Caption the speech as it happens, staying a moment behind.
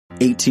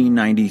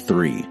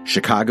1893,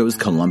 Chicago's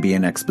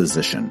Columbian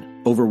Exposition.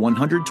 Over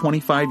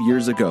 125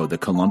 years ago, the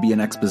Columbian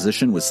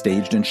Exposition was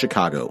staged in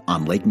Chicago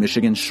on Lake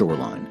Michigan's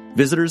shoreline.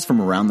 Visitors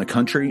from around the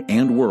country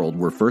and world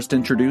were first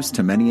introduced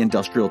to many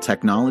industrial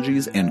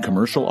technologies and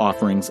commercial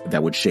offerings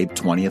that would shape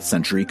 20th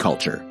century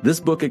culture.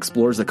 This book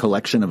explores a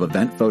collection of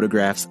event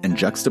photographs and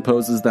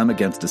juxtaposes them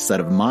against a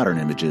set of modern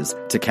images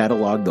to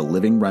catalog the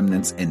living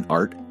remnants in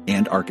art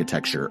and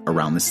architecture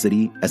around the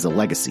city as a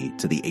legacy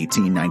to the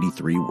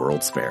 1893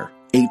 World's Fair.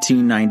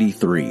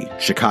 1893,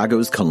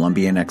 Chicago's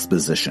Columbian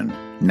Exposition,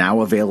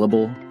 now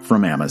available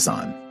from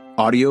Amazon.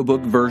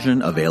 Audiobook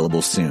version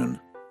available soon.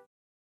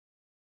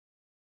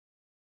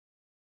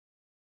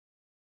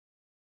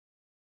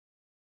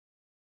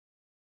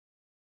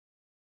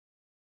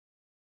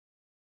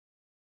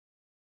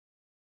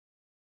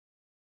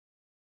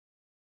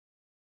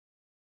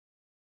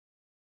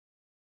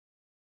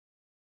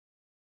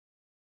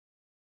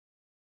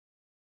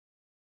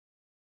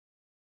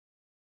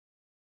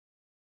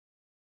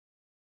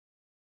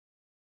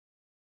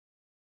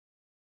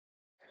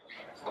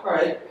 All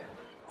right,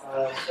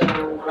 so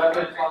what I'm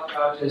going to talk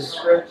about is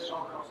script.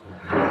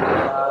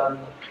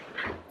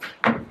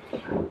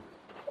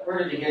 Where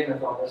to begin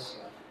with all this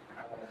stuff?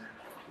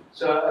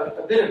 So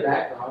a bit of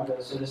background.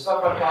 So the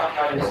stuff I'm talking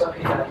about is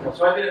something that,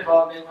 so I've been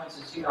involved in MoneyButton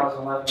since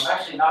 2011. I'm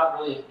actually not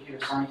really a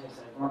computer scientist.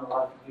 I've learned a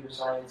lot of computer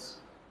science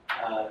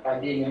by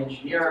being an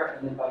engineer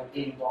and then by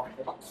being involved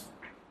in Bitcoin.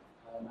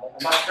 I'm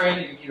not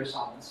trained in computer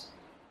science.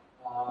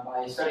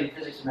 I studied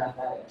physics and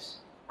mathematics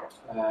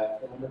in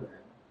undergrad.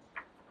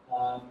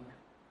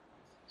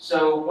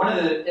 So one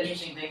of the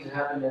interesting things that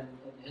happened in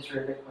the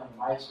history of Bitcoin, in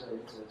my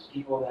experience, is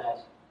people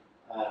that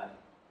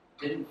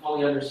didn't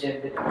fully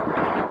understand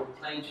Bitcoin would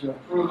claim to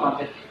improve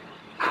on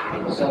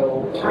Bitcoin.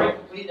 So Turing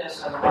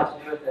completeness has a lot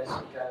to do with this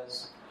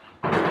because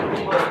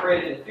people that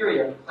created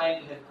Ethereum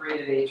claim to have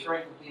created a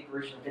Turing complete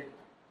version of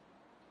Bitcoin.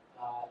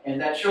 And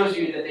that shows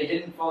you that they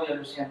didn't fully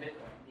understand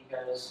Bitcoin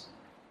because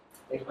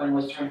Bitcoin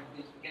was Turing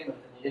complete to begin with,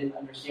 and they didn't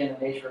understand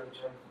the nature of the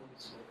Turing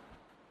completeness of Bitcoin.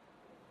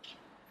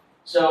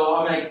 So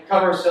I'm going to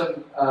cover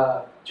some,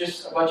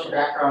 just a bunch of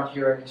background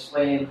here and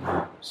explain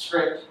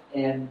script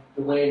and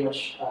the way in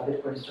which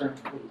Bitcoin is Turing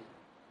complete.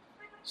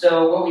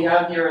 So what we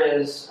have here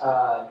is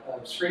a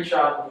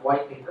screenshot of a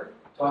white paper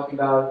talking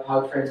about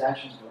how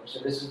transactions work. So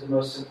this is the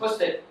most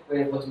simplistic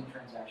way of looking at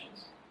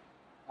transactions.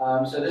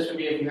 So this would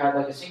be if you have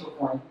like a single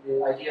coin.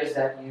 The idea is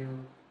that you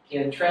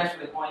can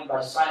transfer the coin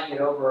by signing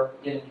it over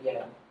again and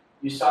again.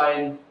 You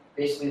sign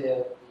basically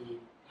the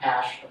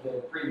hash of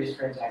the previous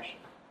transaction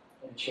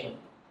in a chain.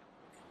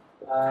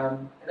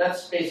 And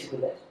that's basically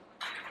it.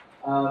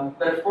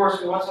 But of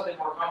course, we want something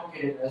more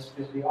complicated than this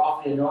because it would be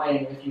awfully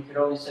annoying if you could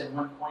only send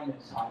one coin at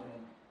a time.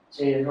 And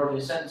say, in order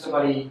to send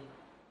somebody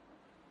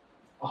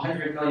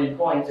 100 million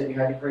coins, then you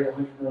had to create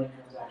 100 million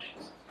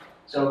transactions.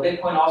 So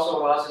Bitcoin also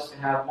allows us to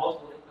have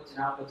multiple inputs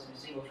and outputs in a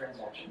single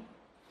transaction.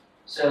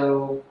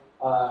 So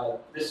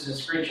this is a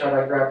screenshot.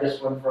 I grabbed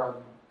this one from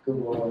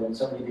Google, and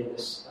somebody made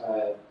this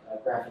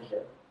graphic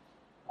here.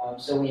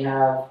 So we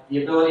have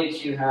the ability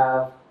to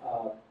have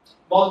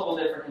multiple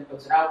different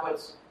inputs and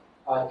outputs.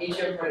 Each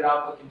input and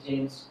output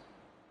contains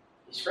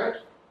a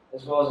script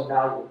as well as a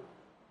value.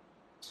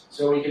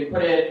 So we can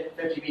put in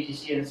 50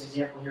 BTC in this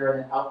example here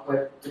and then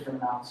output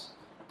different amounts.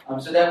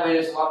 So that way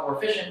it's a lot more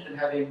efficient than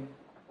having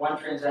one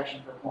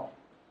transaction per coin.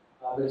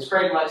 But as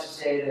Craig likes to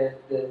say,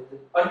 that the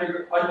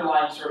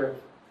underlying sort of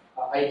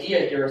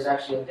idea here is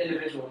actually of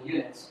individual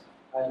units,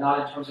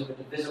 not in terms of a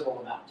divisible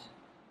amount.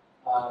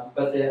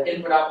 But the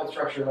input-output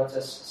structure lets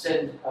us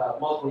send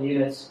multiple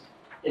units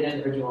in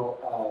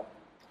individual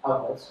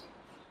outlets.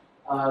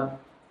 Of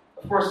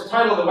course, the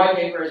title of the white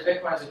paper is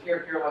Bitcoin as a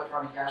peer-to-peer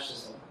electronic cash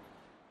system.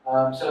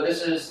 So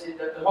this is,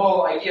 the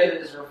whole idea that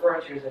this is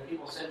referring to is that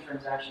people send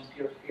transactions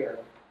peer-to-peer,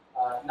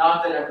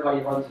 not that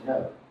everybody runs a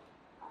node.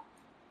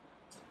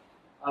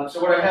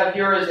 So what I have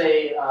here is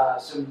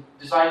some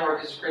design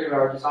work. This is created by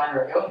our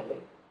designer,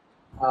 Elke.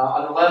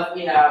 On the left,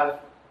 we have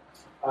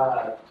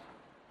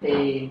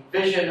a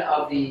vision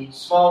of the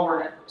small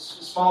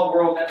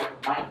world network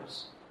of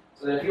miners.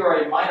 So that if you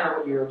are a miner,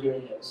 what you're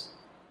doing is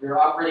you're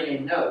operating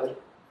a node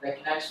that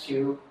connects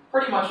to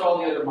pretty much all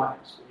the other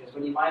miners. Because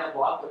when you mine a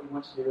block, what you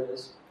want to do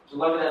is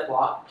deliver that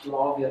block to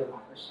all of the other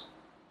miners.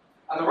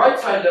 On the right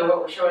side, though, what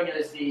we're showing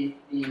is the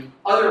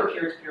other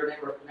peer-to-peer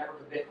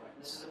network of Bitcoin.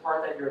 This is the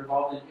part that you're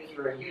involved in if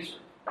you're a user.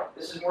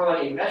 This is more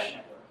like a mesh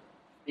network,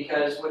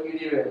 because what you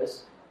do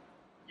is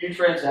you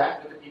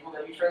transact with the people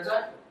that you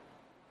transact with.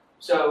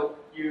 So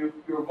you're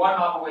one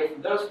hop away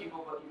from those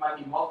people, but you might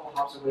be multiple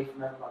hops away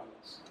from everybody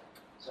else.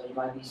 So you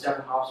might be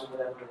 7 hops or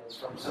whatever it is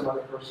from some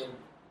other person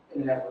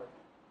in the network.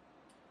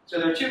 So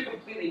they're two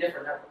completely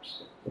different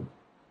networks.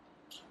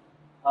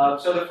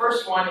 So the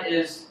first one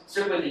is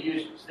simply the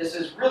users. This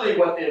is really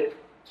what the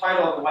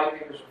title of the white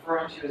paper is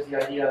referring to, is the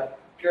idea of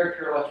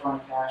peer-to-peer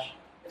electronic cash.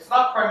 It's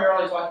not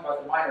primarily talking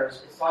about the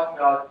miners. It's talking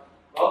about,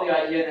 well, the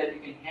idea that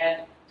you can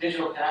hand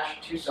digital cash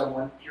to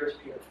someone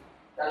peer-to-peer.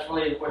 That's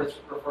really what it's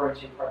referring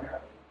to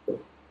primarily.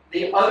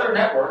 The other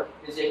network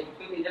is a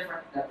completely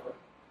different network.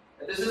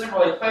 If this isn't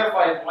really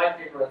clarified in the white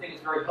paper, I think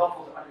it's very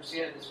helpful to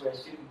understand it this way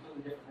as two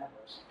completely different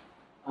networks.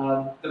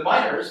 The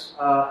miners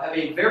have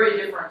a very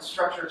different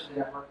structure to the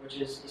network, which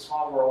is a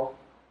small world,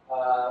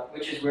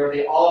 which is where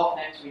they all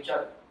connect to each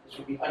other. This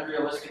would be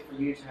unrealistic for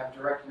you to have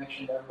direct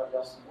connection to everybody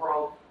else in the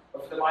world,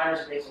 but for the miners,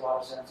 it makes a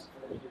lot of sense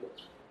for them to do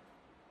it.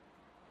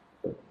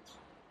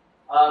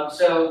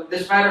 So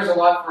this matters a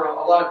lot for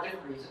a lot of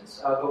different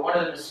reasons, but one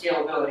of them is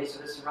scalability, so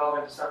this is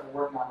relevant to stuff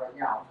we're working on right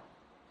now.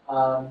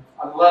 On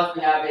the left,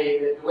 we have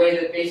the way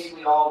that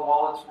basically all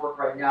wallets work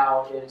right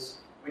now is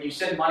when you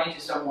send money to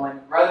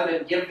someone, rather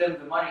than give them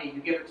the money,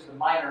 you give it to the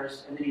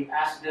miners, and then you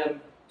ask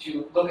them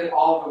to look at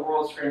all of the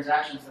world's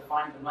transactions to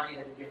find the money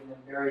that you've given them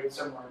buried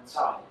somewhere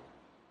inside.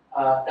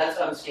 That's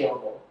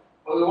unscalable.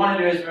 What we want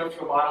to do is move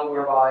to a model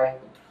whereby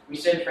we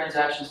send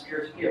transactions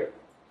peer-to-peer,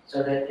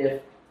 so that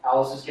if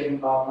Alice is giving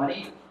Bob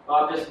money,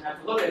 Bob doesn't have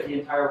to look at the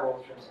entire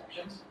world's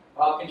transactions.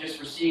 Bob can just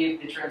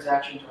receive the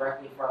transaction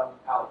directly from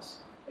Alice.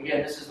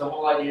 Again, this is the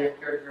whole idea of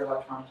peer-to-peer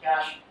electronic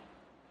cash.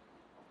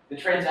 The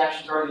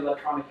transactions are the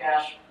electronic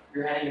cash.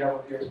 You're handing it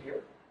over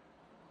peer-to-peer.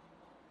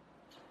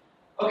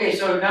 Okay,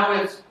 so now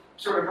we've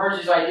sort of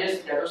merged these ideas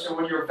together. So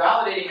when you're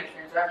validating a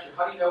transaction,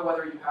 how do you know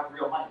whether you have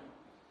real money?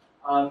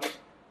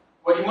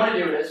 What you want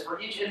to do is, for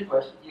each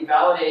input, you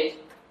validate,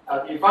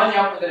 you find the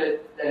output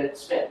that it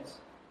spends,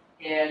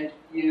 and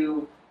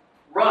you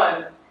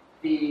run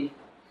the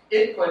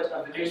input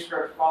of the new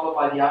script followed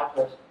by the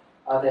output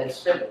that it's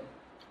spending.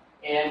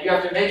 And you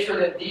have to make sure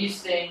that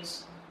these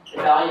things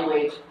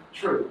evaluate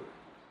true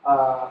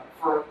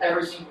for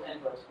every single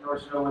input in order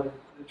to know whether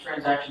the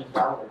transaction is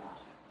valid or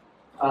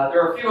not.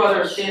 There are a few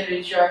other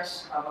sanity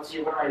checks. Let's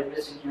see, what am I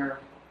missing here?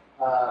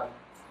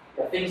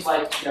 Things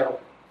like,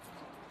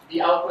 the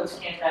outputs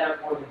can't add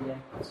up more than the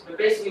inputs. But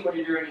basically what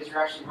you're doing is you're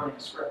actually running a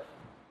script.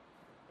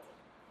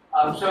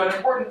 So an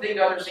important thing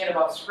to understand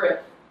about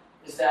script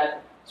is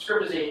that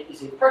script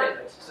is a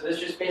predicate. So this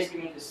just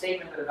basically means a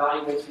statement that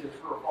evaluates either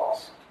true or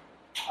false.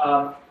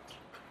 A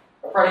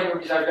predicate,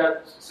 because I've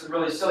got some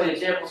really silly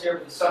examples here,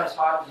 but the sun is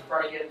hot is a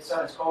predicate, the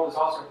sun is cold is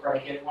also a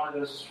predicate. One of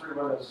those is true,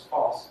 one of those is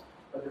false.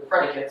 But they're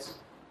predicates.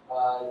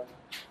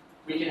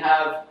 We can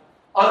have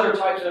other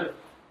types of,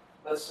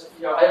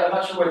 I'm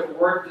not sure what the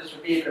word for this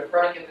would be, but a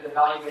predicate that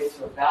evaluates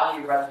to a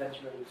value rather than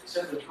to a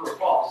simply true or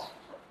false,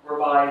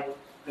 whereby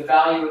the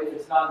value, if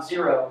it's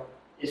non-zero,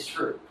 is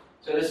true.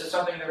 So this is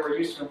something that we're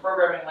used to in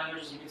programming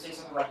languages. You can say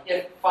something like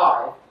if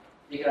 5,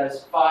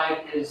 because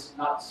 5 is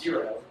not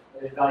 0,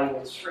 but it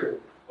evaluates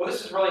true. Well,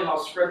 this is really how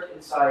script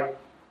inside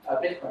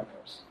Bitcoin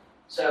works.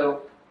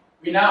 So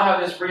we now have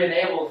this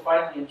re-enabled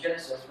finally in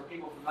Genesis. For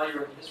people familiar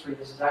with the history,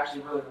 this is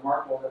actually really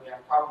remarkable that we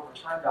have proper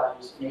return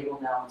values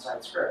enabled now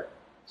inside script.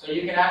 So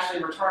you can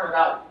actually return a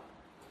value,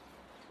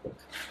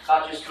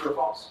 not just true or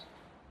false.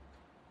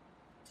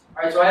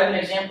 All right, so I have an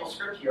example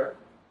script here.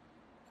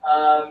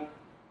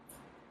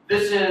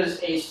 This is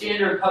a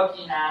standard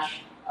pubkey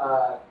hash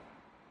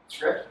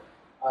script.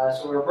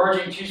 So we're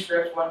merging two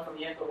scripts, one from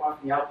the input, one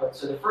from the output.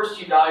 So the first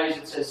two values,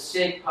 it says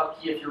sig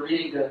pubkey. If you're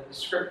reading the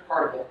script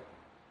part of it,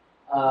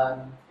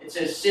 it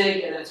says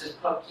sig and then it says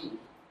pubkey.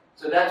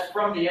 So that's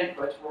from the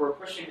input where we're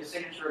pushing the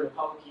signature of the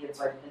public key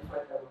inside the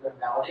input that we're going to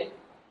validate.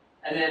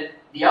 And then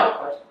the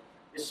output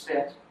is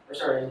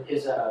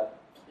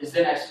is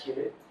then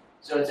executed.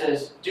 So it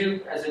says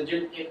dupe, as in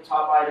duplicate the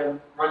top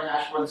item, run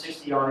hash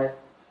 160 on it,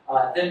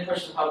 then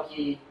push the pub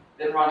key,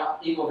 then run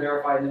equal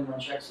verify, and then run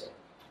checksum.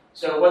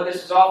 So what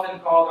this is often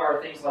called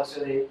are things like,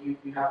 you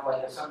have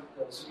like some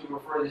people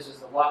refer to this as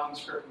the locking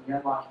script and the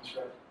unlocking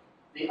script.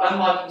 The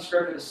unlocking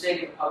script is the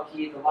sig and the pub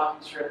key, the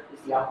locking script is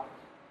the output.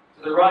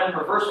 So they're run in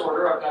reverse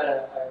order. I've got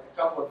a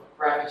couple of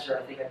graphics here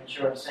I think I can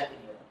show in a second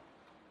here.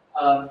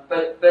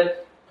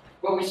 But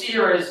what we see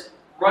here is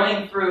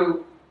running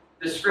through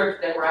the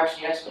script that we're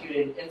actually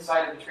executing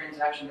inside of the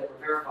transaction that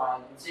we're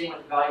verifying and seeing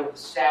what the value of the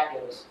stack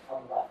is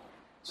on the left.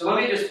 So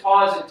let me just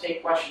pause and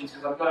take questions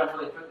because I'm going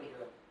really quickly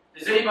here.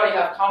 Does anybody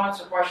have comments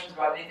or questions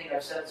about anything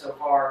I've said so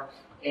far?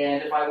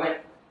 And if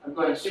I'm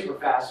going super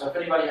fast, so if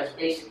anybody has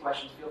basic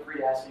questions, feel free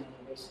to ask anything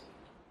basic.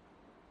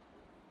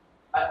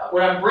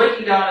 What I'm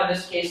breaking down in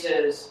this case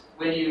is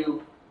when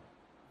you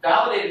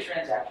validate a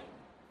transaction,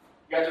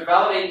 you have to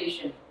validate each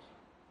input.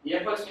 The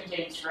inputs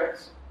contain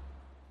scripts,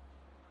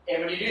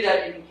 and when you do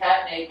that, you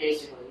concatenate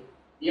basically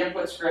the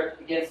input script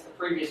against the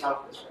previous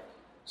output script.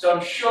 So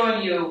I'm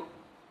showing you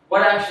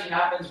what actually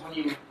happens when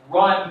you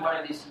run one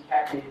of these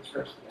concatenated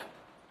scripts together.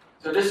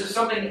 So this is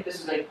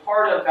a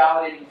part of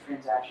validating a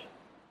transaction.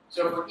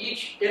 So for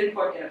each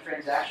input in a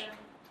transaction,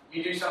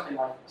 you do something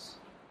like this.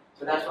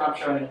 So that's what I'm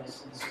showing in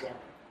this example.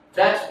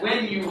 That's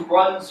when you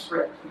run the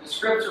script. The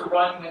scripts are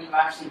run when you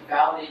actually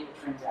validate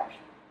the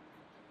transaction.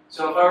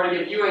 So if I were to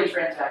give you a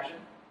transaction,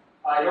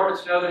 in order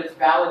to know that it's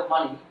valid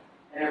money,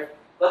 and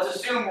let's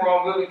assume we're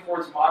all moving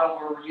towards a model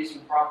where we're using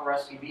proper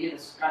SPV, and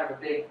this is kind of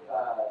a big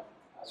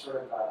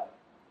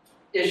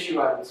issue,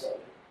 I would say,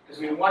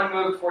 because we want to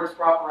move towards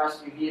proper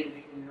SPV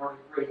in order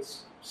to create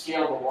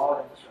scalable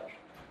wallet infrastructure.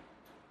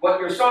 What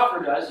your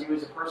software does, you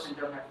as a person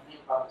don't have to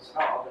think about this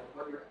at all, but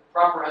what your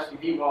proper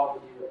SPV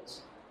wallet would do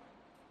is,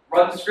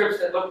 run scripts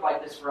that look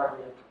like this for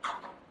every input.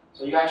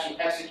 So you actually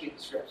execute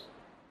the scripts.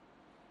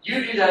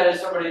 You do that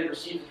as somebody that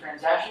receives a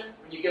transaction.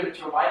 When you give it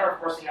to a miner, of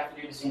course, they have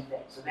to do the same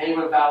thing. So they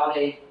would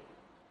validate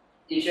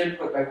each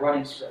input by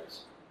running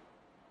scripts.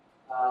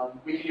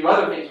 We can do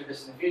other things with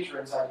this in the future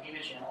inside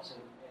payment channels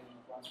and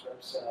run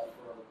scripts to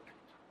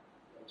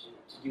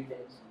do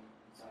things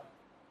and stuff.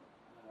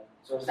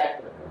 So is that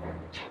clear?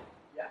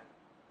 Yeah.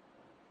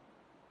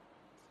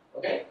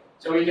 Okay.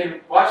 So we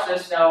can watch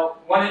this now.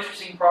 One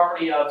interesting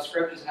property of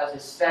script is it has a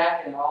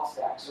stack and an alt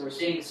stack. So we're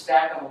seeing the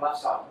stack on the left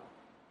side.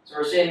 So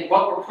we're seeing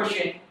what we're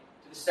pushing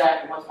to the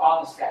stack and what's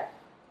on the stack.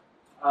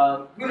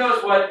 Who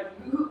knows what?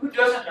 Who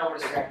doesn't know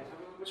what a stack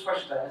is? Which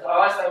question is that?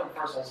 I'll ask that one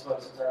first, I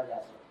suppose, since I already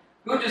asked it.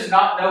 Who does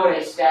not know what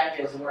a stack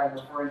is and what I'm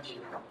referring to?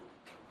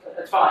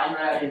 That's fine.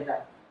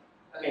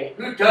 Okay.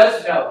 Who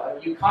does know?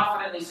 You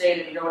confidently say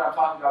that you know what I'm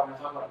talking about when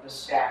I'm talking about the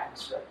stack in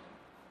script.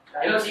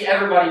 I don't see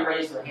everybody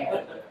raise their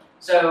hand.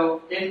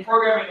 So in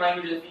programming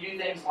languages, if you do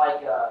things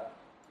like,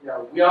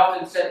 we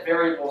often set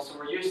variables, so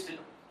we're used to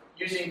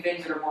using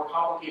things that are more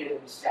complicated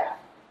than a stack.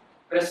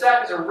 But a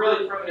stack is a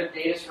really primitive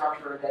data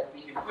structure that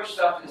we can push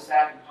stuff to the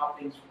stack and pop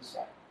things from the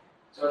stack.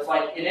 So it's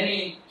like in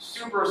any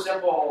super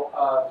simple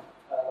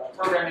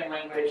programming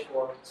language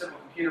or simple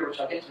computer, which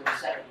I'll get to in a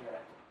second here,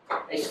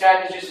 a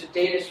stack is just a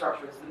data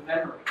structure. It's the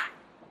memory.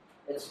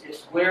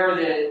 It's where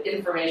the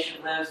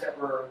information lives that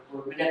we're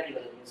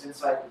manipulating. It's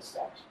inside the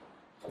stack.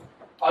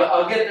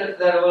 I'll get to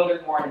that a little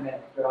bit more in a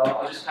minute, but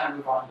I'll just kind of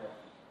move on here.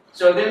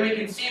 So then we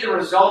can see the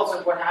results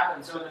of what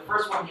happens. So in the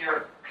first one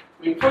here,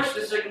 we push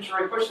the signature,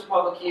 we push the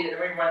public key, and then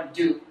we run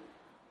dupe.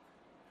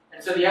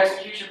 And so the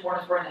execution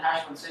point is pointing to hash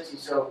 160.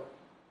 So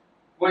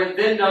what it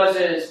then does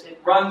is it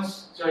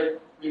runs,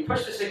 we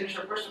push the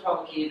signature, push the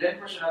public key, then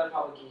push another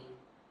public key,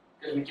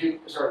 because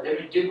then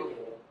we duplicate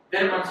it.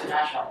 Then it runs the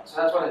hash on it. So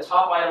that's why the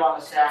top item on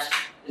the stack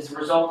is the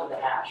result of the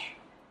hash.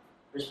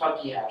 There's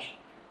pub key hash.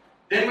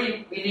 Then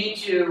we need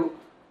to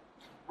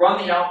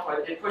run the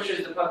output. It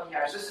pushes the pub key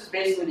hash. This is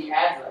basically the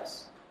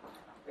address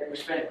that we're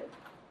spinning.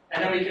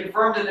 And then we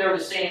confirm that they're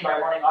the same by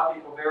running op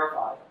equal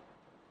verify.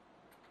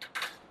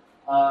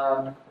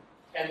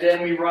 And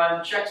then we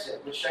run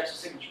checksit, which checks the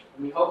signature.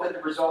 And we hope that the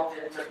result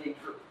ends up being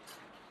true.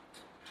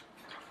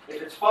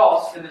 If it's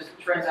false, then the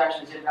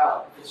transaction is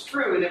invalid. If it's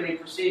true, then we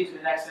proceed to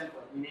the next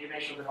input. We need to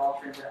make sure that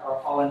all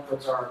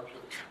inputs are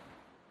true.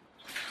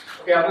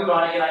 Okay, I'll move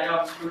on again. I know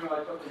I'm moving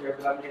really quickly here,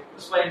 but I'm going to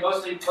explain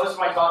most of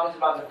my talk is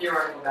about the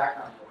theoretical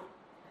background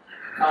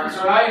here.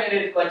 So now I'm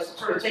going to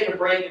sort of take a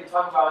break and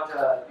talk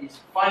about these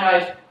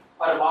finite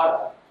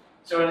automata.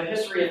 So in the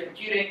history of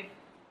computing,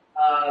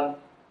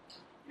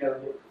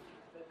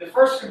 the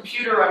first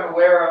computer I'm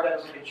aware of that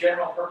was like a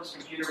general purpose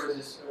computer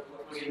was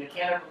a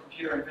mechanical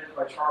computer invented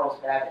by Charles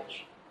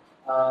Babbage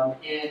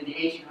in the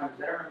 1800s. I don't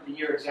remember the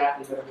year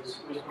exactly, but it was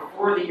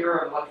before the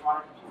era of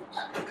electronic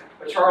computers.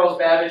 But Charles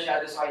Babbage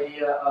had this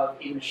idea of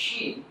a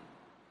machine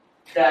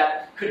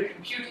that could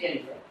compute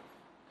anything.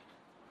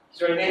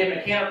 So he made a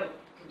mechanical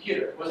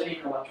computer. It wasn't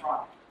even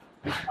electronic.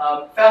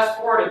 Fast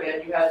forward a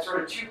bit, you had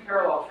sort of two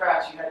parallel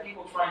tracks. You had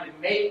people trying to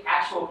make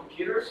actual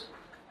computers,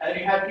 and then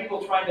you had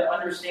people trying to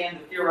understand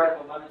the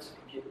theoretical limits of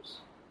computers.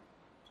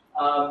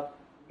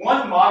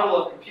 One model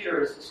of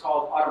computers is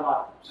called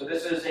automata. So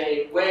this is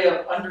a way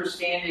of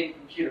understanding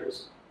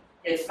computers.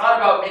 It's not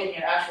about making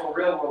an actual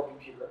real-world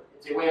computer.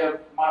 It's a way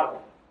of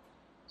modeling.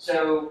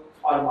 So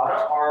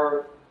automata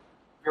are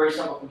very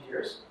simple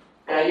computers.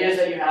 The idea is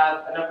that you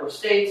have a number of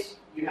states.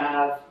 You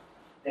have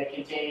that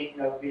contain,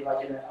 be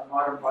like in a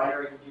modern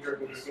binary computer,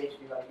 the states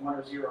would be like 1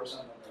 or 0 or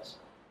something like this.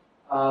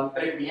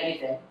 But it could be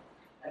anything.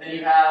 And then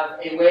you have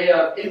a way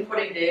of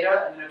inputting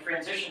data and then a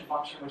transition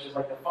function, which is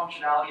like the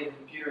functionality of the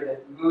computer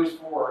that moves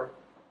forward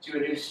to a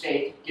new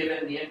state,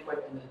 given the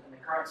input and the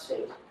current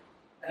state.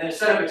 And then a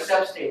set of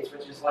accept states,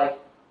 which is like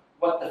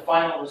what the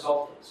final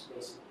result is,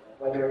 basically,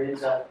 whether it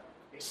ends up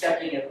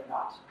accepting it or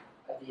not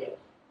at the end.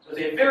 So it's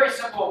a very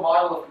simple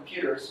model of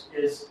computers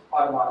is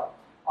automata.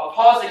 I'll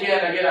pause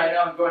again. I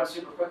know I'm going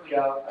super quickly.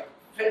 I'll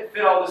fit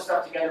all this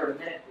stuff together in a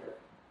minute here.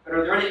 But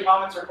are there any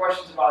comments or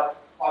questions about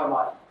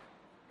automata?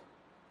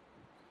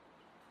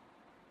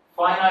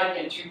 Finite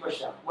and 2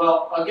 pushdown.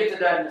 Well, I'll get to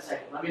that in a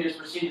second. Let me just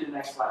proceed to the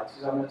next slides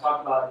because I'm going to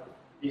talk about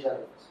these other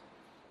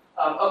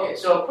ones. Okay,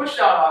 so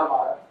pushdown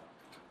automata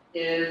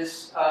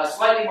is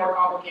slightly more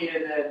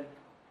complicated than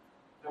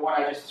the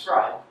one I just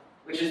described,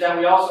 which is that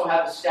we also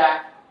have a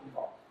stack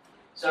involved.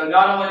 So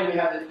not only do we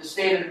have the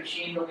state of the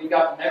machine, but we've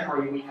got the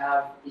memory. We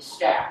have the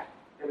stack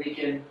that we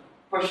can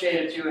push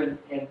data to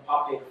and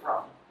pop data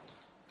from.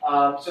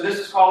 So this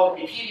is called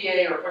a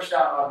PDA or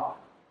pushdown automata.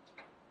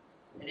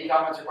 Any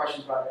comments or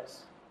questions about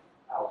this?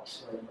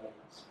 Alex or anybody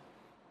else?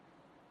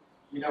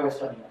 You know what's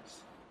coming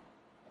next.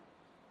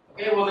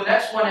 Okay, well the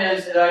next one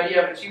is the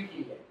idea of a 2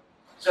 PDA.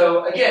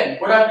 So again,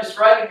 what I'm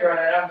describing here, and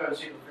I know I'm going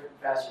super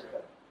fast here,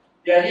 but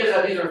the idea is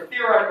that these are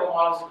theoretical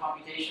models of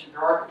computation.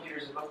 There are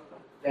computers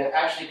that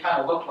actually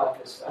kind of look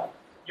like this stuff.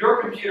 Your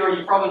computer,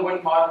 you probably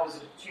wouldn't model as a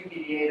 2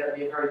 PDA. That would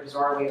be a very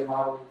bizarre way to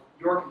model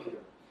your computer.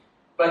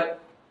 But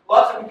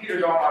lots of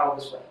computers don't model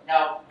this way.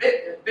 Now,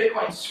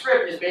 Bitcoin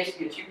script is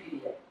basically a 2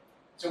 PDA.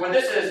 So what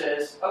this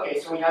is, okay,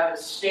 so we have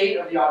the state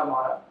of the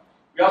automata.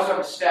 We also have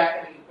a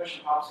stack that we can push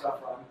and pop stuff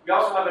from. We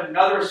also have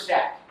another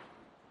stack.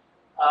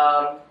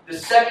 The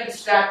second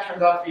stack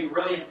turns out to be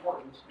really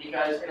important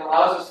because it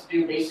allows us to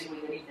do basically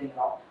anything at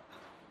all.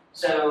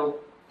 So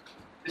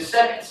the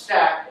second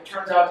stack, it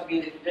turns out to be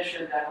the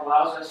condition that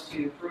allows us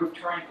to prove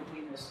Turing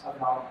completeness of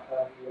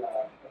the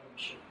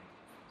machine.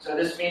 So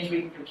this means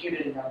we can compute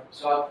it in numbers.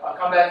 So I'll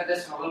come back to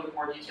this in a little bit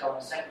more detail in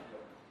a second.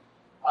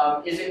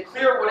 Is it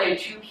clear what a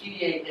 2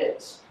 PDA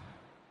is?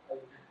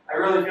 I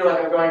really feel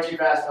like I'm going too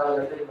fast now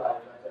that I think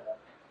about it.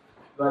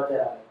 But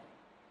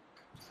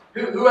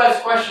who has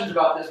questions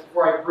about this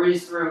before I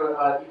breeze through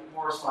even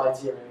more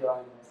slides here?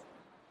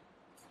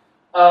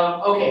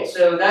 Okay,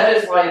 so that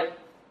is like,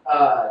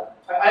 I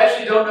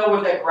actually don't know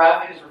what that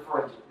graphic is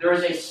referring to. There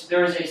is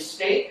a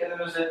state, and then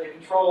there's a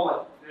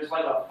control, there's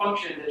like a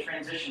function that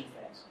transitions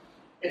things.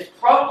 It's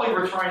probably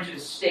returning to the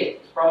state.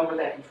 It's probably what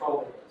that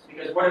control bit is.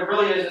 Because what it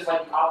really is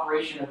like the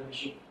operation of the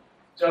machine.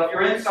 So if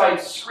you're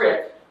inside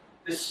script,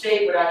 the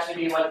state would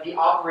actually be like the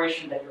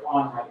operation that you're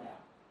on right now.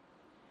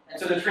 And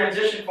so the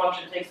transition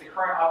function takes the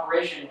current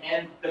operation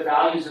and the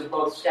values of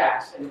both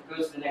stacks and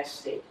goes to the next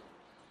state.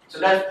 So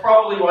that's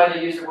probably why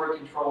they use the word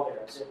control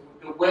there. So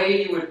the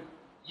way you would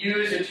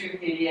use a 2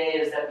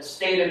 PDA is that the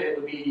state of it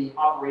would be the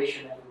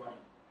operation that you're running.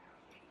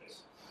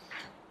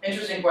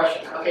 Interesting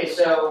question. Okay,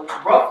 so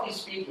roughly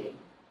speaking,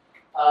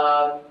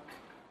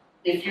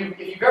 if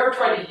you've ever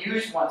tried to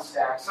use one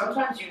stack,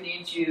 sometimes you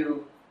need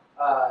to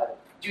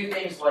do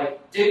things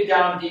like dig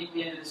down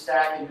deeply into the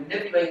stack and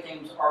manipulate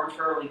things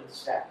arbitrarily with the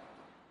stack.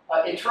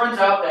 It turns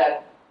out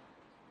that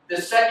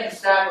the second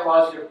stack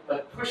allows you to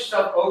push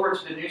stuff over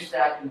to the new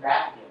stack and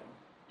back again.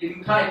 You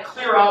can kind of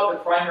clear out the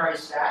primary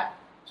stack,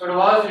 so it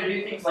allows you to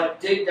do things like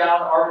dig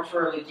down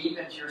arbitrarily deep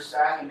into your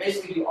stack and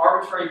basically do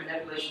arbitrary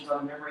manipulations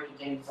on the memory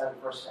contained inside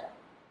the first stack.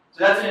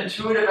 So that's an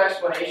intuitive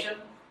explanation.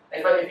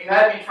 If you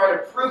had me try to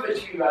prove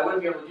it to you, I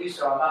wouldn't be able to do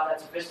so. I'm not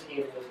that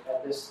sophisticated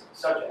at this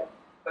subject.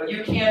 But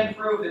you can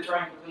prove the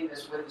Turing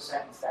completeness with the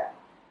second stack.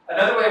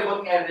 Another way of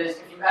looking at it is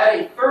if you add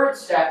a third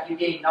stack, you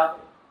gain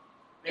nothing.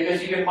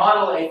 Because you can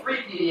model a 3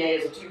 PDA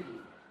as a 2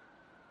 PDA.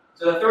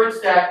 So the third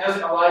stack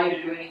doesn't allow you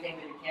to do anything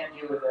that you can't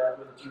do with a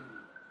 2 PDA.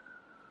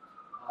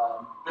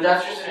 But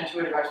that's just an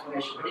intuitive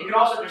explanation. But you can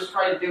also just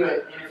try to do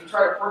it, and if you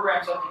try to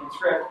program something in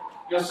script,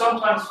 you'll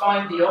sometimes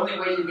find the only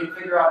way you can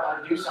figure out how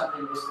to do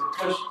something is to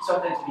push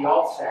something to the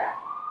alt stack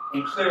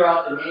and clear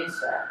out the main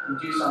stack and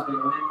do something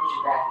and then push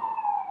it back again.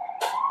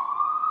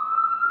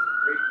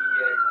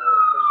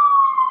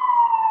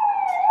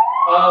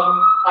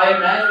 I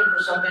imagine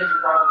for some things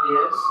it probably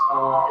is.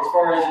 As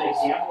far as an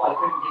example, I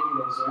couldn't give you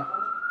an example.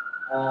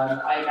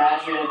 I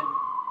imagine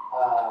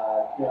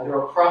there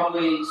are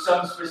probably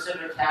some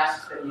specific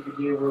tasks that you could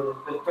do where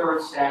the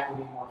third stack would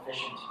be more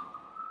efficient.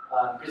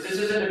 Because this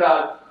isn't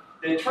about,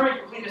 the Turing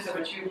completeness of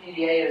a 2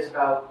 PDA is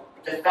about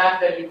the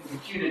fact that you can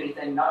compute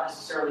anything, not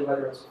necessarily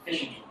whether it's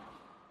efficient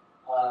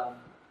or not. All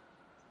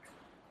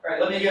right,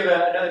 let me give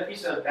another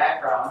piece of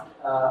background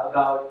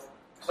about,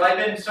 so I've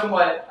been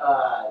somewhat,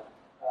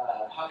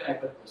 how can I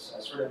put this,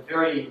 sort of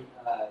very,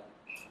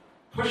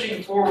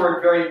 pushing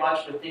forward very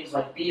much with things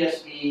like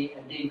BSV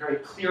and being very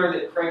clear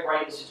that Craig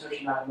Wright is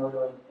Satoshi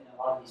Nakamoto in a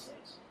lot of these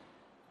things.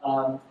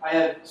 I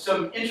have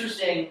some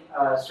interesting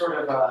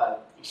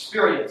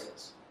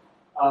experiences.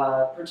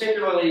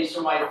 Particularly,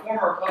 so my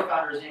former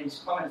co-founder's name is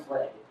Clemens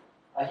Legg.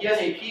 He has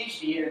a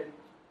PhD in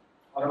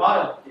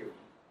automata theory.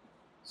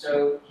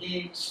 So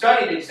he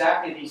studied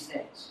exactly these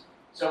things.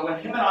 So when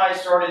him and I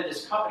started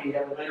this company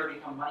that would later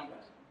become MoneyButton,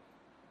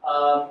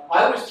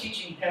 I was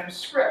teaching him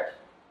script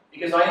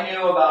because I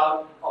knew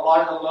about a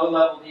lot of the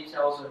low-level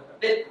details of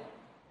Bitcoin,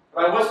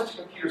 but I wasn't a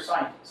computer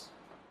scientist.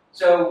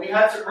 So we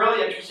had some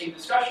really interesting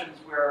discussions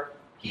where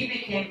he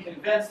became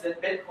convinced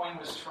that Bitcoin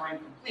was Turing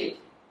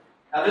complete.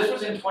 Now this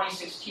was in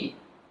 2016.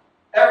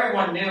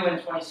 Everyone knew in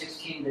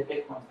 2016 that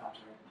Bitcoin's not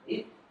Turing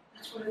complete.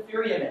 That's what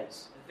Ethereum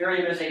is.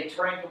 Ethereum is a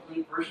Turing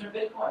complete version of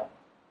Bitcoin.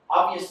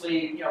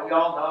 Obviously, we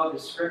all know the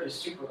script is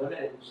super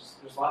limited.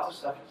 There's lots of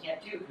stuff you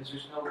can't do because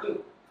there's no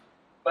loop.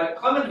 But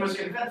Clemens was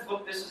convinced,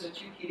 look, this is a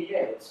 2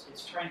 PDA. It's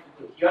Turing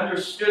complete. He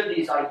understood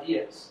these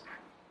ideas.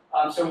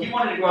 So he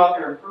wanted to go out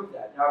there and prove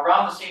that. Now,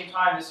 around the same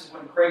time, this is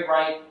when Craig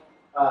Wright,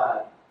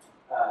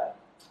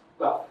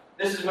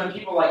 this is when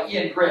people like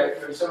Ian Grigg,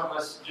 who some of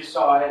us just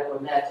saw or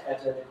met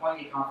at the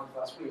CoinGeek conference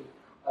last week,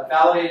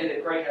 validated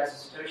that Craig has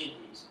the Satoshi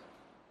keys.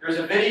 There's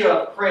a video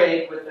of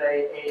Craig with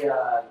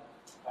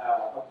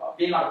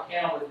being on a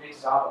panel with Nick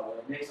Szabo,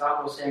 and Nick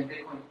Szabo was saying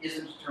Bitcoin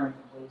isn't Turing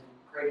complete,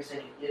 and Craig is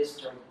saying it is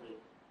Turing complete.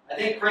 I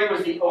think Craig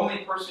was the only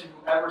person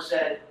who ever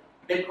said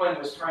Bitcoin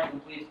was Turing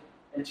complete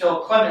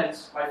until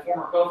Clemens, my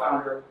former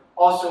co-founder,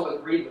 also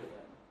agreed with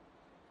him.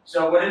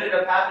 So what ended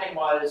up happening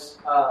was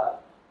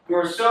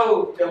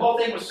the whole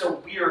thing was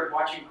so weird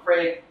watching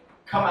Craig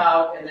come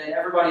out and then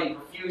everybody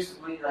refused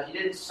to believe that he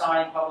didn't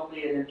sign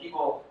publicly and then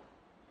people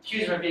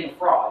accused him of being a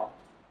fraud.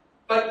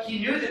 But he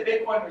knew that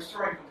Bitcoin was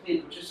Turing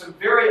complete, which is a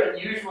very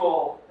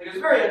unusual, it was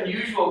a very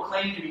unusual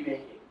claim to be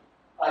making.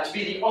 To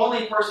be the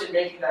only person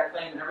making that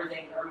claim and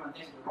everyone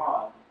thinks it's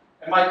wrong.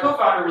 And my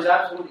co-founder was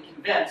absolutely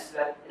convinced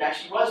that it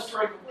actually was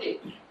Turing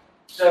complete.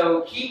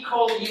 So he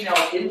cold emailed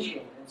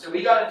InChain, and so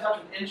we got in touch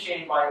with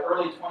InChain by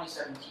early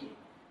 2017.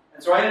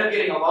 And so I ended up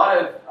getting a lot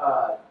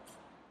of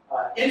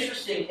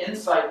interesting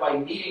insight by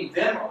meeting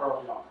them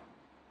early on,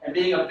 and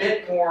being a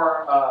bit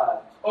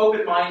more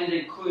open-minded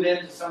and clued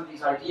into some of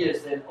these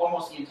ideas than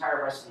almost the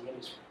entire rest of the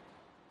industry.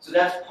 So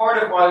that's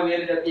part of why we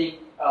ended up being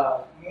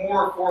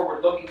more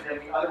forward-looking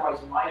than we otherwise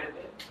might have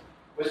been,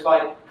 was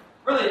by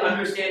really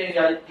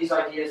understanding these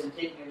ideas and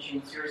taking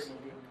InChain seriously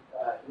and being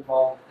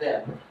involved with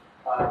them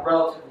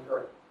relatively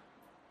early.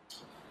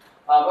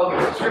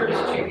 Okay, so Script is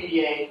a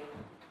 2PDA.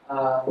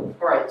 All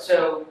right,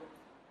 so,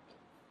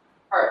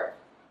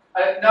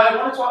 now I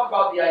want to talk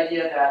about the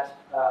idea that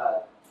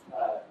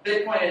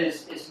Bitcoin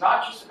is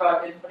not just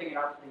about inputting and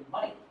outputting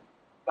money,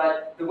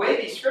 but the way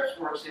these scripts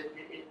works,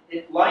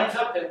 it lines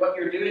up that what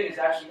you're doing is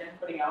actually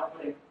inputting and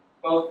outputting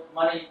both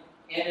money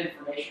and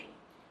information.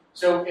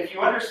 So if you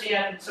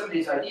understand some of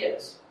these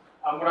ideas,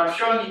 what I'm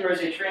showing you here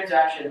is a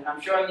transaction. I'm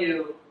showing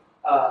you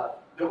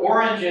the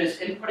orange is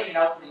inputting and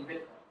outputting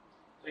Bitcoin.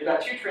 So you've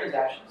got two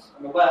transactions.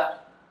 On the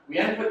left, we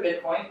input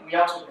Bitcoin, and we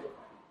output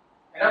Bitcoin.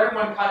 And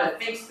everyone kind of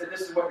thinks that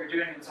this is what you're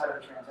doing inside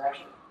of a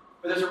transaction.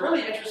 But there's a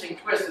really interesting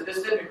twist that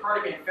this didn't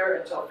occur to me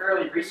until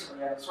fairly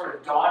recently, and it sort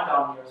of dawned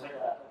on me. It was like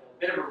a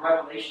bit of a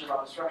revelation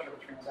about the structure of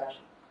a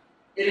transaction.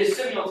 It is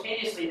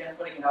simultaneously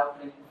inputting and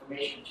outputting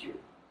information too.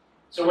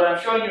 So what I'm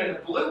showing you in the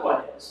blue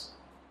one is,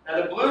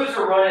 now the blues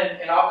are running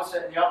in the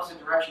opposite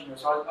direction here,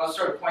 so I'll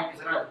sort of point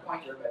because I don't have a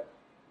pointer, but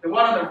the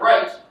one on the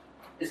right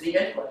is the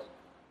input.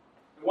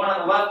 The one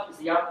on the left is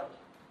the output.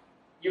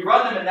 You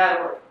run them in that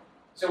order.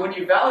 So when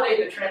you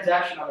validate the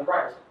transaction on the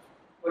right,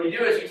 what you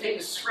do is you take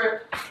the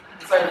script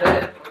inside of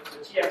that input, so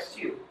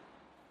TX2,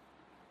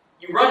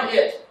 you run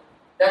it,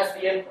 that's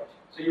the input.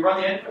 So you run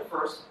the input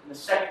first in the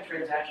second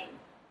transaction.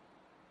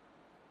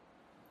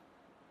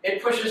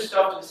 It pushes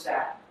stuff to the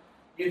stack.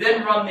 You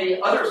then run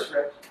the other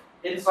script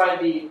inside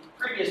the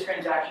previous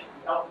transaction,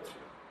 the output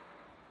script.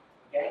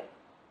 Okay?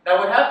 Now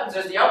what happens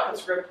is the output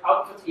script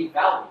outputs a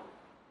value,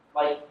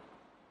 like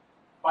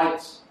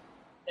bytes,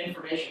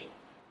 information.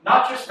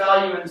 Not just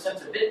value in the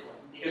sense of Bitcoin,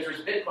 because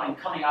there's Bitcoin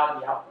coming out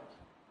of the output,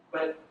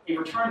 but a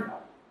return value.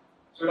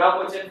 So it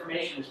outputs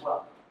information as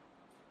well.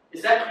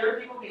 Is that clear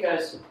to people?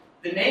 Because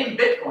the name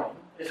Bitcoin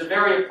is a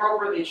very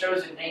appropriately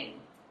chosen name,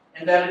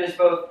 in that it is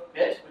both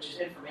bit, which is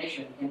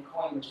information, and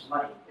coin, which is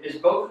money. It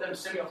is both of them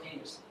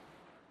simultaneously.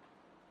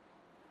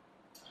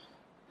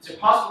 Is it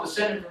possible to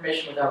send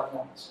information without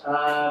coins?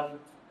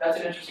 That's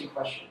an interesting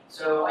question.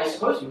 So I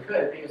suppose you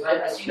could, because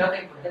I see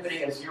nothing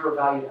prohibiting a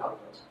zero-valued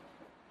output.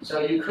 So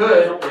you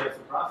could.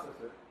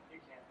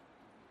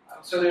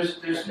 So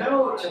there's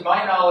no, to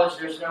my knowledge,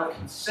 there's no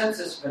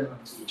consensus minimum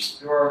fees.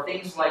 There are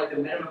things like the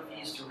minimum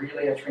fees to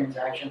relay a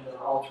transaction that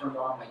are all turned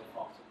on by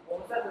default. Well,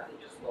 was that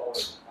they just lowered?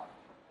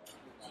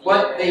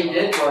 What they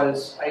did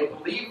was, I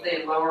believe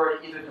they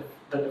lowered either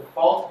the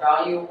default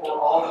value or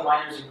all the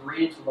miners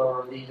agreed to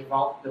lower the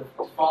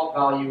default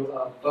value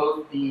of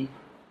both the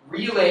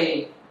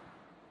relay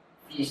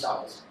fee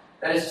size.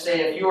 That is to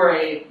say, if you are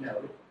a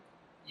node,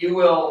 you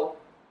will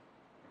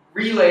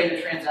relay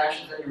the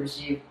transactions that you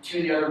receive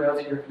to the other nodes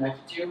that you're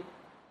connected to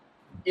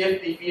if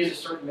the fee is a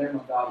certain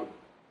minimum value.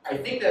 I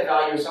think that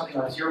value is something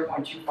like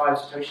 0.25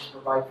 satoshis per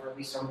byte for at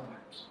least some of the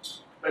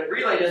miners. But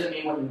relay doesn't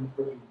mean what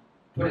you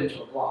put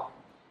into a block.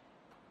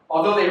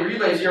 Although they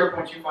relay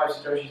 0.25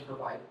 satoshis per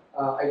byte,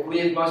 I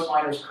believe most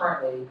miners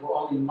currently will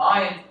only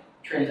mine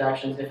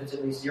transactions if it's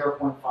at least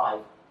 0.5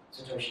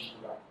 satoshis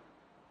per byte.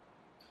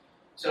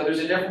 So there's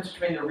a difference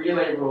between the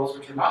relay rules,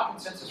 which are not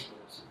consensus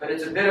rules, but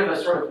it's a bit of a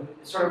sort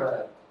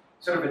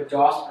of a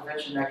DOS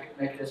prevention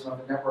mechanism of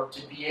the network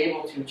to be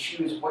able to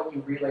choose what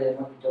you relay and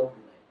what you don't relay.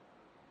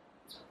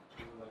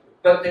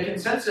 But the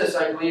consensus,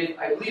 I believe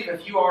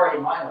if you are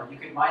a miner, you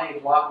can mine a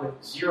block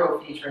with 0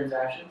 fee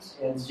transactions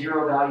and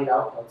 0 valued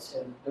outputs,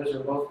 and those are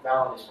both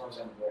valid as far as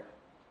I'm aware.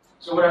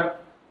 So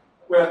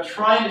what I'm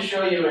trying to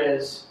show you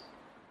is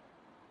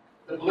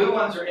the blue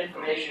ones are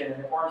information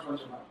and the orange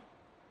ones are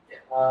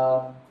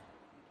money.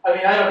 I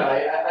mean, I don't know.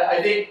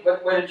 I think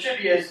what it should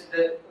be is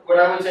that what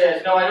I would say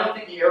is, no, I don't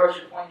think the arrow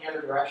should point in the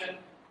other direction,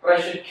 but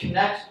I should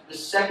connect the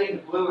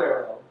second blue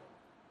arrow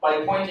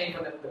by pointing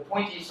from the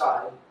pointy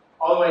side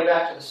all the way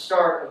back to the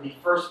start of the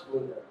first blue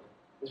arrow,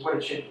 is what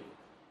it should be.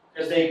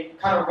 Because they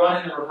kind of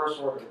run in the reverse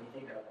order when you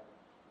think about it.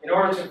 In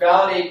order to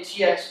validate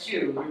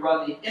TX2, we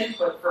run the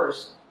input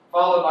first,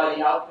 followed by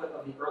the output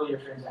of the earlier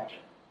transaction.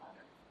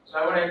 So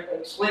I want to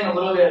explain a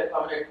little bit,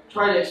 I'm going to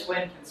try to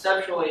explain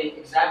conceptually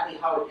exactly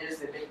how it is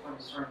that Bitcoin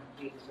is Turing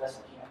complete as best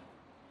I can.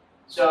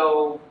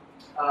 So,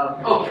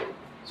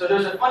 so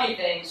there's a funny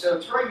thing. So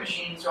Turing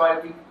machines,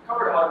 we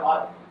covered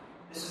automata.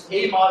 This is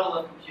a model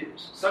of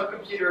computers. Some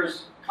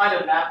computers kind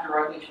of map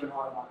directly to an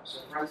automata. So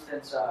for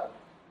instance,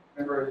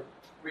 remember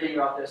reading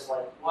about this,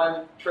 like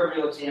one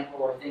trivial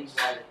example are things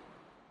like,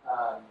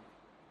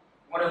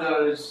 one of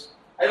those,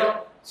 I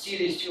don't see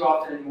these too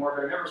often anymore,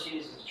 but I remember seeing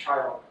these as a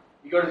child.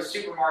 You go to the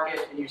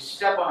supermarket and you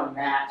step on a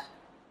mat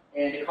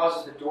and it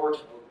causes the door to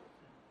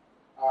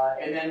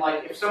open. And then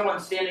like if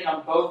someone's standing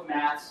on both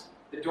mats,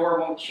 the door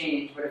won't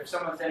change, but if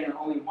someone's standing on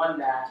only one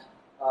mat,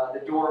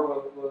 the door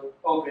will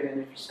open, and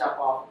if you step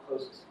off, it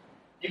closes.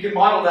 You can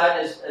model that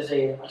as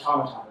a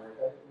automaton,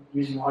 or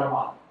using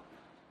automata.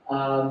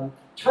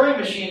 Turing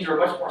machines are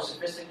a much more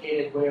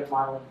sophisticated way of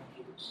modeling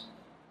computers.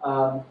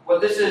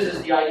 What this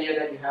is the idea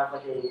that you have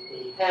like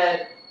a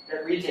head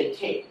that reads a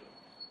tape.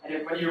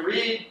 And when you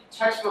read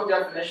textbook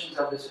definitions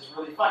of this, it's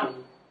really funny.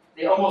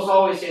 They almost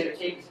always say the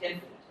tape is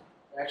infinite.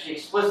 They actually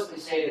explicitly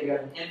say that you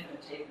have an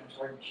infinite tape in a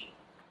Turing machine.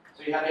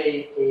 So you have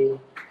a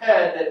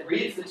head that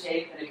reads the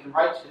tape, and it can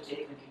write to the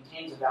tape, and it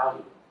contains a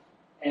value.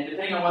 And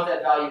depending on what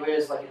that value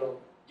is, like it'll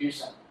do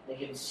something. It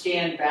can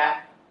scan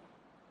back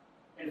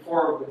and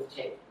forward with the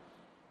tape.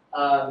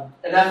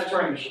 And that's a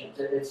Turing machine.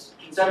 It's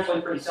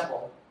conceptually pretty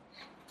simple.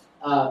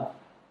 The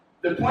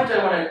point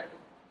I want to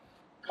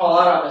call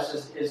out on this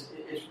is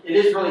it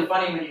is really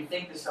funny when you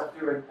think this stuff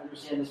through and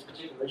understand this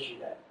particular issue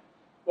that,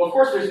 well, of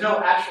course, there's no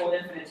actual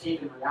infinite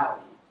tape in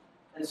reality.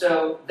 And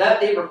so that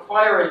they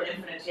require an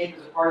infinite tape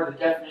as a part of the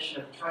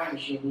definition of a Turing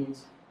machine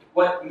means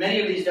what many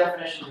of these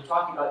definitions are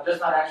talking about does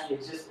not actually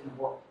exist in the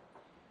world.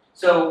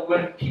 So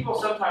when people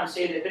sometimes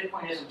say that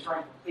Bitcoin isn't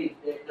Turing complete,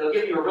 they'll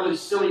give you a really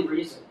silly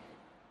reason,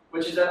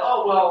 which is that,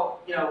 oh, well,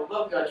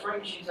 look, Turing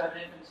machines have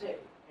an infinite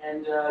tape,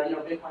 and,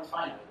 Bitcoin's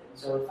finite, and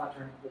so it's not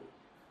Turing complete.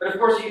 But of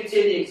course, you could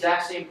say the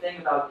exact same thing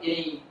about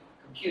any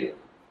computer,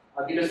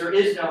 because there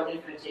is no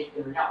infinite tape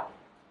in reality.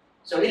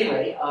 So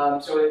anyway, a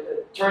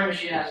Turing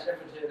machine has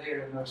infinite tape.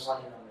 There are no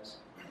slide here on this.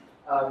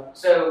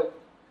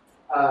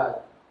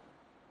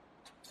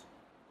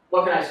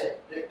 What can I say?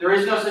 There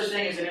is no such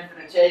thing as an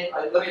infinite tape.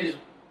 Let me just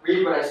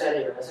read what I said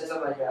here. I said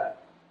something like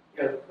that.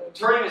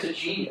 Turing is a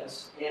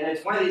genius, and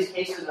it's one of these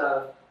cases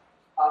of,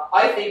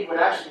 I think what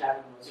actually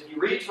happened was, if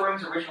you read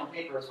Turing's original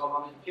paper, it's called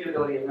On the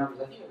Computability of Numbers.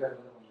 I think I've got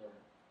another one here.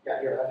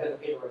 Yeah, here, I've got the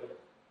paper right here.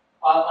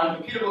 On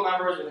computable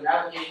numbers with an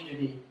application to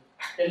the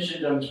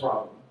Inchendon's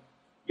problem.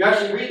 You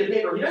actually read the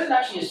paper. He doesn't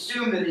actually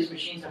assume that these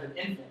machines have an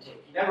infinite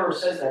tape. He never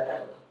says that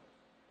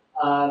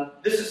ever.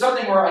 This is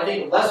something where I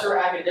think lesser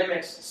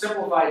academics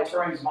simplified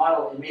Turing's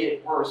model and made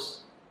it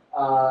worse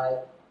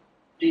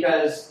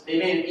because they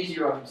made it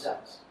easier on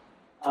themselves.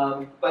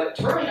 But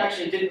Turing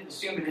actually didn't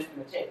assume an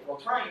infinite tape. Well,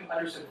 Turing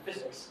understood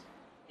physics,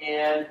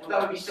 and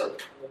that would be silly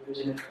if there's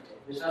an infinite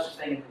tape. There's no such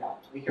thing in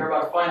reality. We care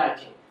about a finite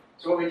tape.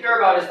 So what we care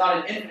about is not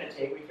an infinite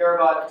tape. We care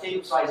about a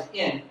tape of size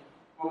n.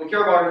 What we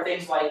care about are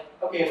things like,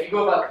 okay, if you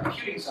go about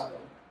computing something,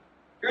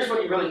 here's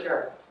what you really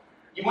care about.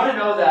 You want to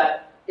know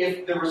that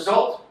if the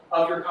result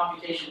of your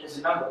computation is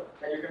a number,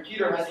 that your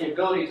computer has the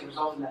ability to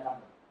result in that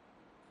number.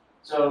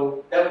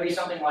 So that would be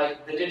something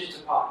like the digits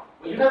of pi.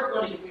 Well, you're never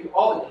going to compute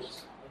all the digits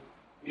of pi.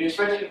 You'd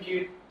expect to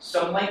compute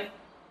some length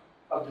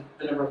of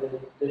the number of the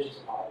digits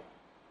of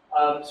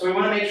pi. So we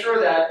want to make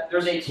sure that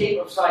there's a tape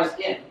of size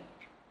n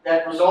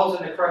that results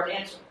in the correct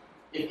answer.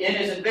 If n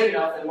isn't big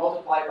enough, then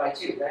multiply it by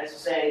 2. That is to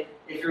say,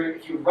 if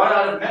you run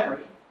out of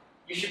memory,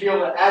 you should be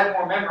able to add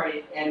more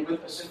memory, and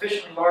with a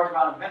sufficiently large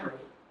amount of memory,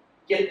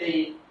 get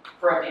the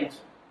correct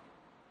answer.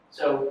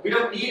 So we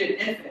don't need an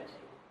infinite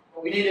tape.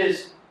 What we need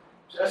is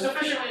a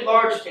sufficiently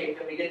large tape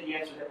that we get the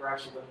answer that we're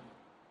actually looking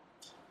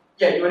for.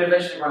 Yeah, you would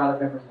eventually run out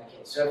of memory in that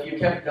case. So if you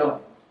kept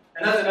going.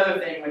 And that's another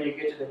thing when you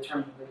get to the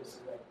Turing completeness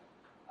of the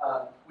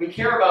we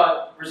care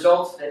about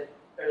results that,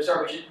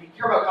 we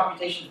care about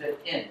computations that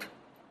end.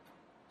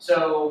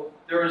 So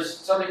there is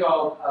something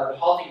called the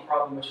halting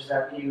problem, which is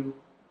that if you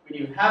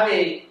have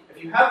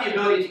the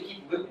ability to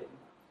keep looping,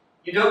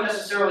 you don't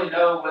necessarily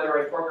know whether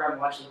a program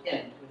will actually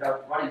end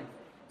without running the thing.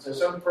 So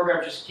some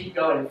programs just keep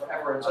going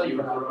forever until you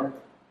run out of memory.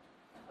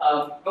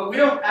 But we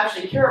don't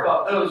actually care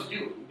about those,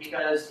 do we?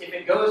 Because if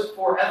it goes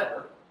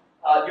forever,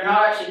 you're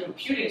not actually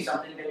computing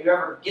something that you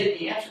ever get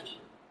the answer to.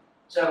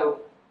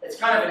 So it's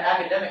kind of an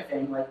academic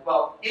thing, like,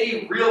 well,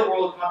 any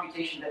real-world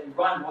computation that you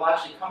run will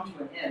actually come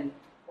to an end,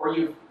 or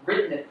you've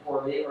written it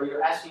poorly, or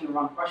you're asking the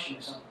wrong question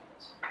or something like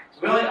this.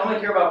 So we only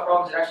care about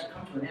problems that actually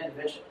come to an end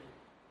eventually.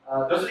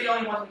 Those are the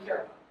only ones we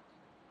care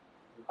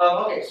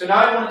about. Okay, so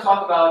now I want to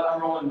talk about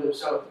unrolling loops.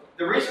 So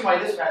the reason why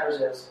this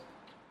matters is,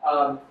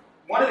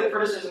 one of the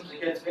criticisms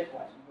against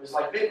Bitcoin was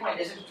like, Bitcoin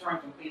isn't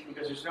Turing complete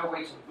because there's no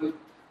way to loop.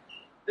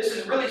 This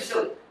is really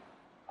silly.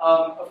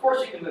 Of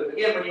course you can loop.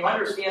 Again, when you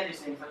understand these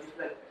things, like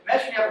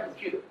imagine you have a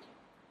computer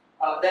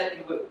that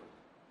can loop.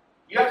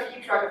 You have to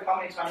keep track of how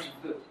many times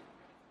you've looped.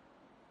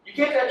 You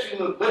can't actually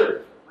loop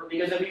literally,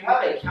 because if you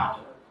have a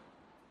counter,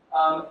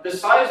 the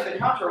size of the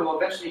counter will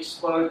eventually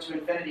explode to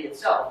infinity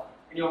itself,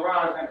 and you'll run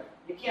out of memory.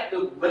 You can't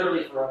loop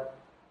literally forever.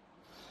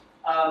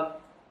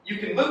 You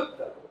can loop,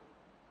 though,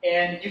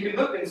 and you can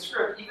loop in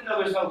script even though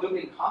there's no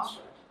looping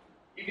construct.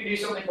 You can do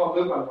something called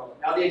loop unrolling.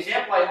 Now, the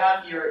example I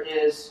have here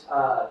is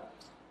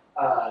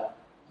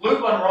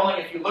loop unrolling.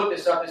 If you look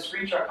this up, this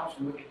screenshot comes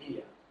from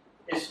Wikipedia.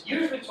 It's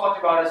usually talked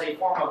about as a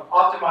form of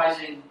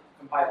optimizing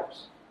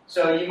compilers.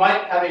 So you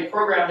might have a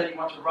program that you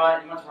want to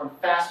run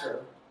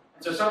faster,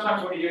 And so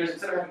sometimes what you do is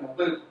instead of having a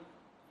loop,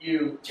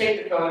 you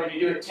take the code and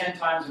you do it 10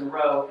 times in a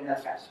row, and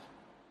that's faster.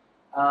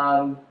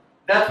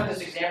 That's what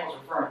this example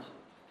is referring to.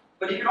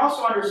 But you can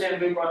also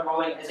understand loop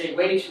unrolling as a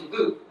way to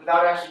loop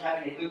without actually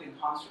having a looping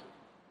construct.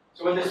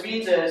 So what this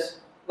means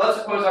is, let's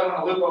suppose I want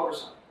to loop over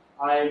something.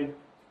 I'm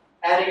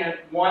adding a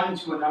 1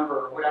 to a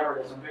number, or whatever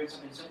it is. I'm doing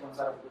something simple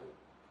inside of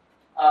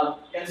a loop.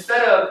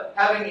 Instead of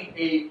having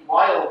a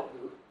while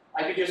loop,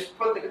 I could just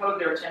put the code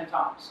there 10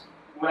 times.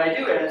 And what I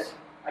do is,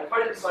 I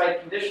put it inside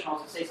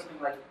conditionals to say something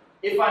like,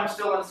 if I'm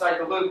still inside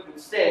the loop, then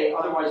stay,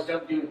 otherwise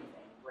don't do anything.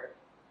 Great.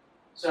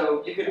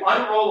 So you can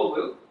unroll a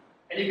loop,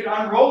 and you can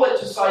unroll it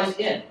to size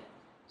n.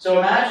 So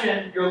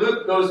imagine your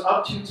loop goes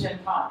up to 10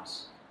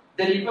 times.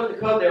 Then you put the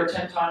code there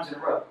 10 times in a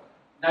row.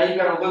 Now you've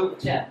got a loop of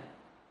 10.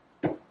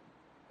 And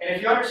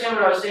if you understand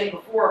what I was saying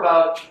before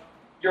about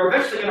you're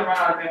eventually going to run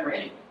out of memory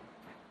anyway.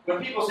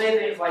 When people say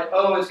things like,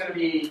 oh, it's going to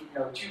be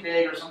too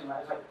big or something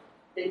like that,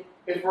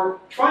 if we're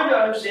trying to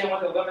understand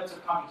what the limits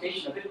of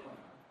computation of Bitcoin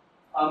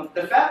are,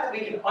 the fact that we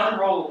can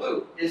unroll a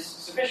loop is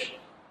sufficient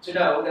to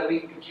know that we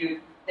can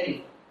compute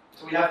anything.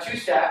 So we have 2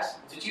 stacks,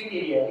 it's a 2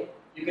 PDA,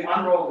 you can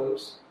unroll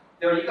loops,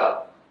 there you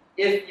go.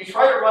 If you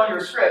try to run your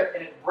script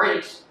and it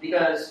breaks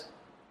because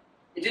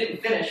it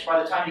didn't finish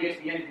by the time you get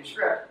to the end of your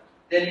script,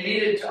 then you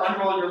needed to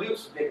unroll your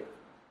loops bigger.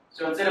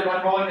 So instead of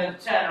unrolling them to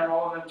 10,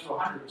 unroll them to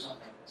 100 or something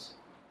like this.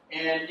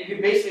 And you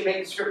can basically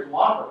make the script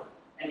longer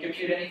and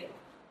compute anything.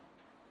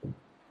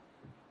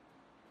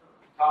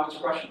 Comments or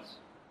questions?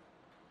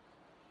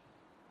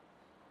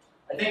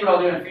 I think what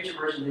I'll do in future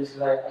versions is,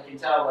 because I can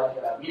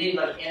tell, you need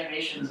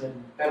animations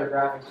and better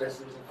graphics,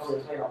 basically, to totally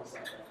explain all this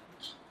stuff.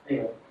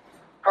 Anyway.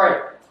 All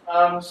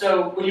right.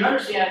 So when you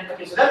understand,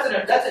 okay, so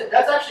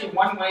that's actually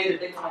one way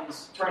that Bitcoin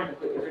is turning the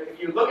quick. If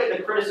you look at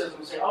the criticism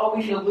and say, oh,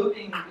 we need a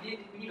looping, we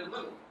need a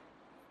loop.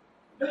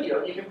 No, you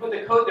don't. You can put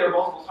the code there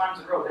multiple times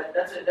in a row.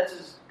 That's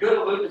as good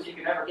a loop as you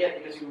can ever get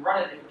because you can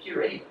run it in the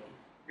computer anyway.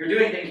 You're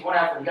doing things one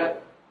after the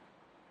other.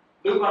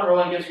 Loop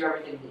unrolling gives you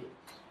everything you need.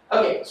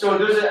 Okay, so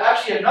there's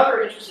actually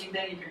another interesting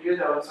thing you can do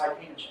though inside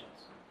payment channels.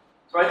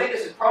 So I think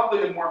this is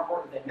probably the more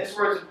important thing. This is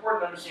where it's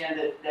important to understand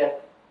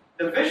that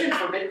the vision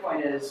for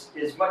Bitcoin is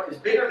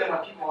bigger than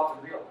what people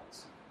often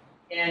realize.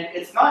 And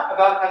it's not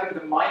about having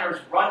the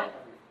miners run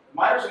everything. The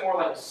miners are more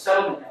like a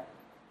settlement network.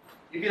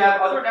 You can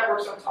have other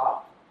networks on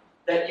top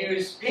that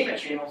use payment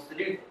channels to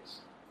do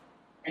things.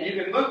 And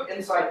you can loop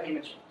inside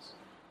payment channels.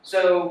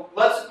 So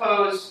let's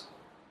suppose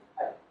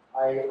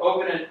I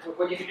open it.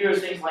 What you can do is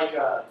things like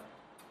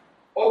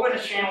open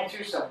a channel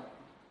to someone.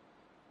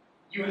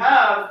 You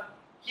have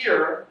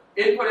here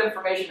input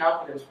information,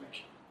 output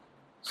information.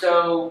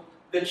 So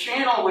the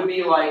channel would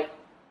be like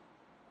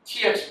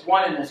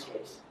TX1 in this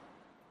case.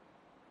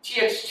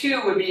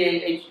 TX2 would be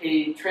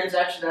a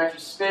transaction that actually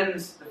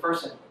spins the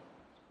first input.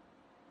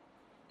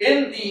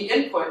 In the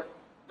input,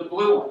 the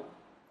blue one,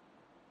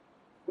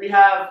 we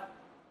have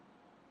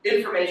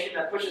information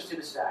that pushes to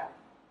the stack.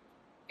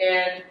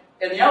 And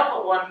in the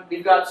output one,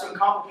 we've got some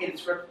complicated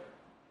script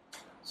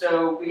there.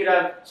 So we could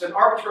have some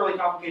arbitrarily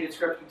complicated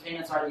script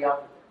contained inside the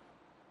output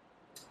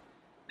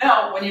there.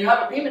 Now, when you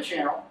have a payment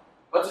channel,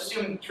 let's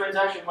assume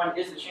transaction 1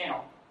 is the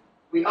channel.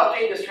 We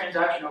update this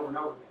transaction over and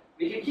over again.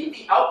 We can keep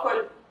the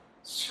output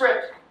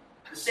script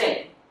the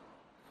same.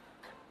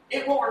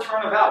 It will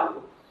return a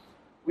value.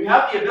 We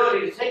have the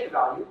ability to take the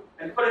value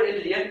and put it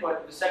into the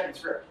input of the second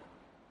script.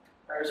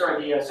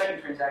 The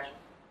second transaction.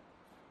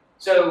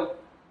 So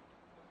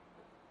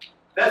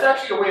that's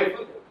actually a way of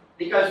looping,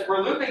 because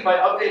we're looping by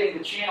updating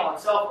the channel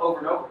itself over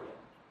and over again.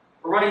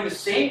 We're running the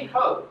same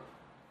code,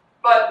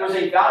 but there's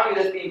a value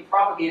that's being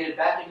propagated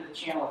back into the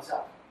channel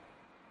itself.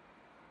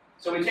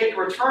 So we take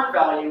the return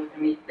value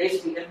and we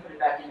basically input it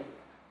back into it.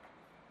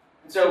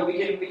 And so we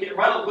can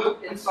run a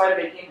loop inside of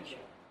a payment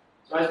channel.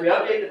 So as we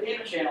update the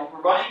payment channel,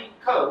 we're running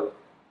code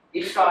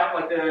each time,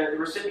 like the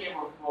recipient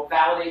will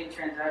validate the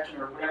transaction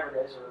or whatever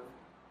it is, or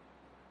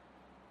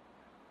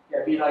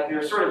it'd be like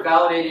they're sort of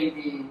validating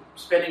the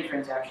spending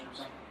transaction or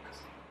something like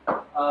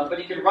this. But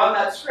you can run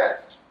that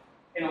script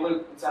in a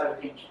loop inside of a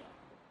payment channel.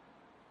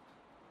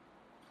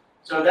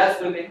 So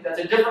that's looping. That's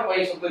a different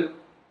way to loop.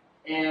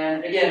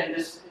 And again,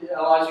 this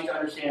allows you to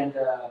understand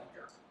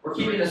we're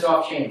keeping this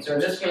off-chain. So in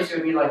this case, it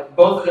would be like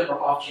both of them are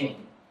off-chain.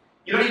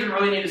 You don't even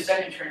really need a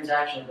second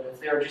transaction, but it's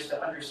there just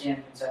to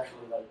understand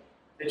conceptually. Like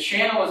the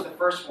channel is the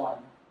first one,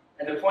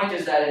 and the point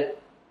is that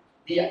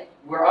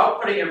we're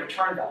outputting a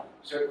return value.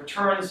 So it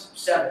returns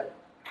 7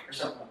 or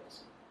something like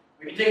this.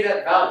 We can take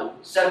that value,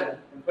 7,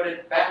 and put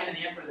it back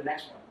into the input of the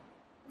next one.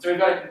 And so we've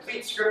got a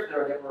complete script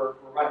there that we're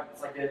running.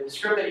 It's like the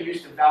script that you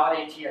use to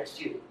validate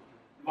TX2. It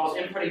involves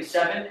inputting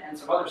 7 and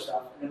some other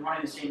stuff, and then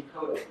running the same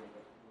code over again.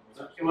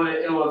 So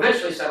it will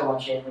eventually settle on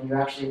chain when you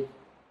actually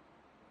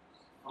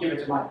give it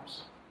to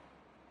miners.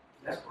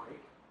 That's great.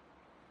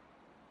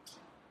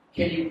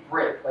 Can you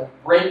break?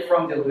 Like break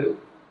from the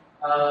loop?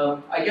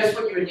 I guess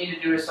what you would need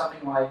to do is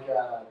something like,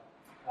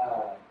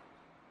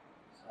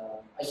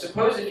 I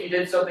suppose if you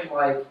did something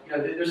like,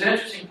 there's an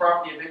interesting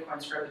property of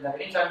Bitcoin script in that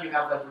anytime you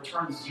have like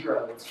return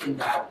 0, it's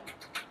invalid.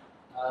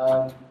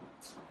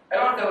 I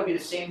don't know if that would be the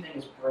same thing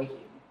as breaking.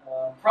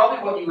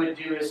 Probably what you would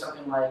do is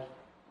something like,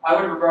 I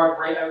would regard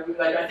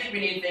I think we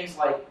need things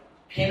like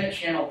payment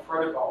channel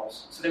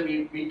protocols so that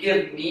we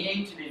give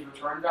meaning to these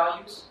return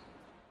values.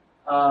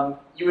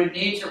 You would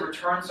need to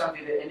return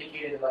something that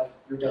indicated like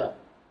you're done.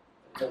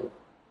 So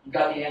you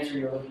got the answer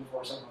you're looking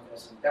for, something like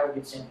this. And that would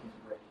be the same thing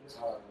as breaking. Is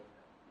how I would look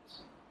at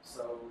it.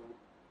 So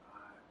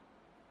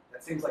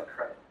that seems like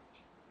credit.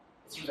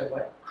 It seems like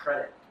what?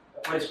 Credit.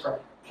 What is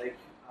credit? Like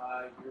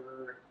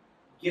you're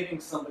giving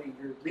somebody,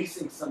 you're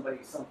leasing somebody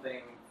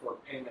something for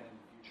payment in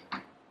the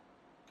future.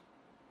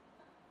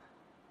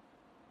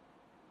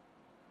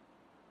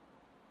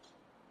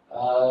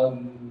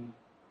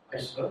 I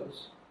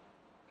suppose.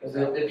 Because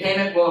the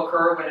payment will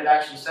occur when it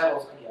actually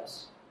settles, I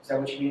guess. Is that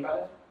what you mean by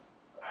that?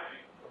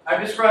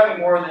 I'm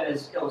describing more than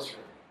is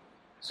illustrated.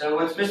 So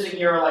what's missing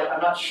here, like I'm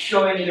not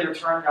showing you the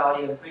return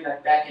value and putting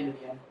that back into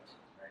the input.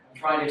 I'm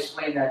trying to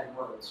explain that in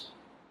words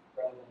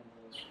rather than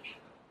in illustration.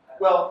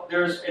 Well,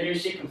 there's a new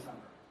sequence number.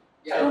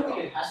 Yeah, I don't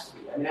think it has to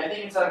be. I mean, I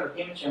think inside of a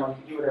payment channel, you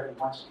can do whatever you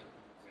want to.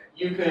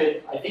 You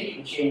could, I think you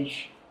can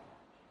change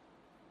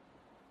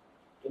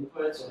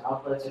inputs and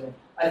outputs. And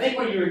I think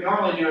what you would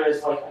normally do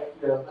is like,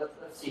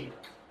 let's see here.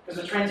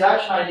 Because the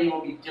transaction ID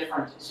will be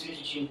different as soon as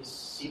you change the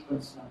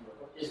sequence number.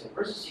 What is it?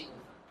 Where's the sequence number?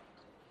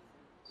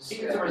 The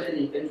sequence number is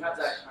in the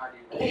transaction ID.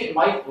 I think it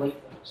might link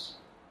those.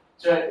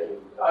 So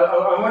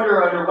I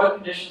wonder under what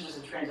conditions is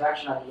the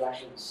transaction ID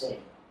actually the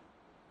same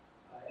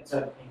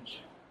inside of a payment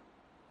channel.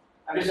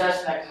 I'm just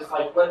asking that because it's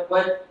like,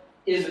 what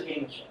is a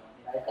payment channel?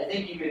 I mean, I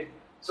think you could,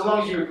 so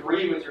long as you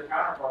agree with your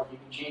counterpart, you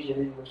can change it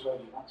in which way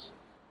you want to.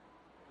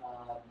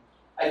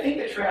 I think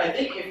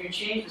if you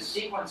change the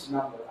sequence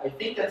number, I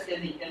think that's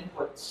in the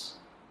inputs,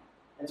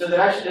 and so that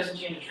actually doesn't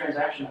change the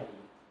transaction ID.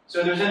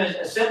 So there's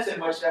a sense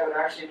in which that would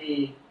actually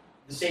be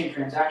the same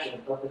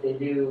transaction, but that they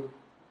do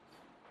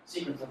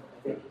sequence number.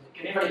 I think.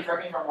 Can anybody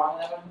correct me if I'm wrong on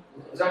that one?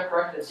 Is that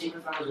correct? That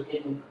sequence numbers are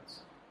in inputs.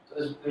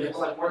 So there's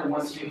like more than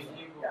one sequence.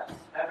 Yes.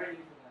 Every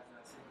input has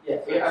that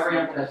sequence. Yeah, every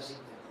input has a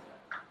sequence.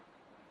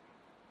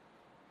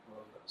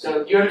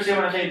 So do you understand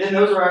what I'm saying? Then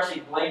those are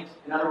actually blanked.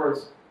 In other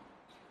words,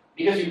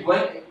 because you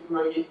blink,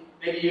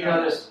 maybe you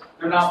know this,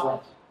 they're not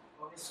blanked.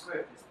 Well, the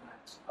script is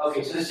not.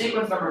 Okay, so the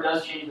sequence number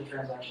does change the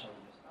transaction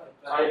ID.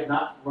 So I have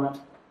not run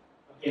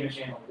a payment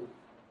channel. It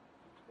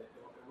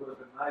would have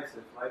been nice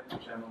if Lightning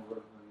Channel would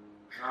have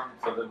been run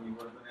so that we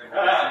would have been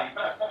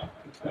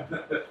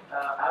able to see.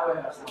 I would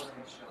have something to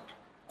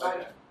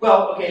show.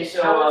 Well, okay,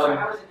 so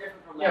how is it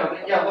different from look,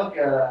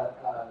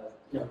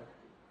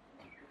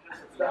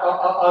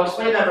 I'll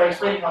explain that by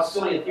explaining how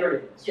silly a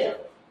theory is. Yeah.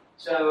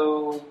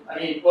 So, I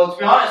mean, well, to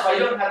be honest, I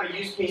don't have a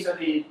use case of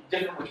the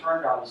different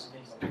return values and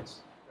things like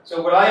this.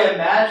 So what I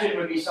imagine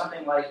would be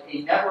something like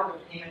a network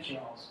of payment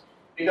channels,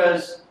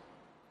 because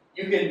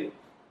you can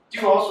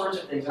do all sorts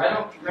of things. And I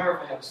don't remember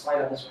if I have a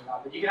slide on this or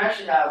not, but you can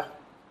actually have,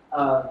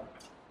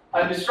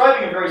 I'm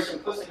describing a very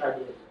simplistic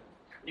idea here.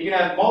 You can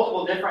have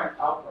multiple different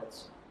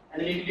outputs,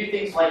 and then you can do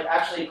things like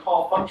actually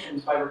call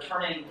functions by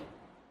returning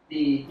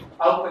the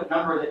output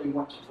number that you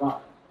want to run.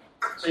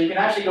 So you can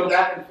actually go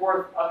back and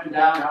forth, up and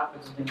down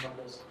outputs and things like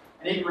this.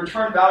 And you can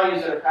return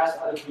values that are passed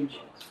to other payment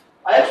channels.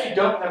 I actually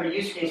don't have a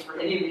use case for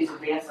any of these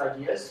advanced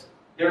ideas.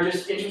 They're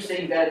just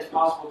interesting that it's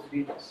possible to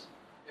do this.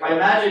 I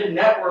imagine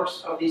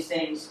networks of these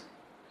things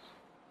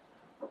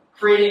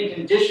creating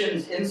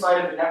conditions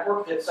inside of a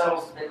network that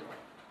settles the Bitcoin.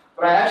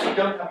 But I actually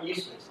don't have a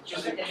use case. It's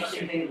just an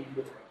interesting thing that you can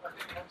do.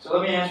 So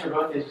let me answer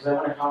both of these because I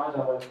want to comment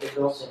on what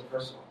Bill said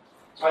first of all.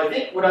 So I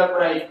think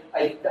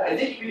I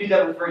think you can do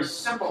that with very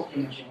simple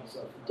payment channels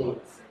though, for data.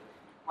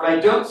 What I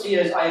don't see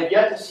is I have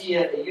yet to see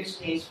a use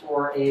case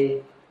for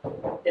a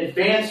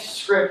advanced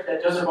script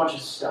that does a bunch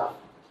of stuff,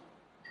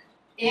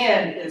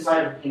 and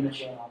inside of a payment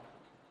channel,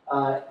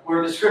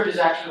 where the script is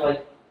actually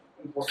like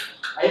important.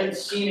 I haven't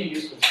seen a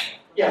use case.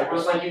 Yeah, where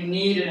it's like you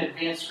need an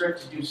advanced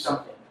script to do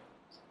something,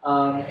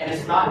 and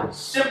it's not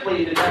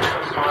simply the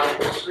network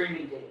by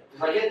streaming data.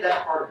 Because I get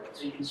that part of it.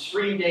 So you can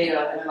stream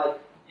data, and then like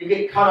you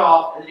get cut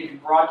off, and then you can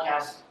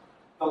broadcast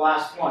the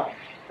last one.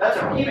 That's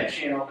a payment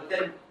channel, but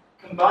then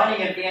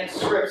combining advanced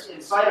scripts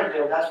inside of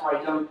there, that's where I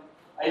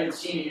haven't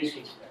seen a use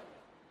case for that.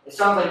 It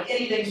sounds like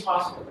anything's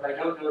possible, but I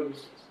don't know a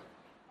use case.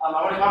 I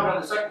want to comment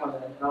on the second one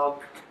then, and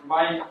I'll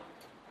remind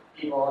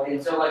people. I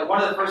mean, so like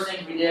one of the first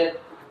things we did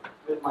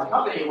with my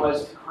company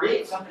was to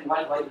create something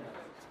like Lightning.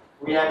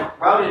 We had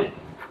routed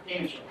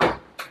payment channels.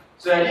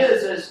 So the idea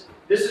is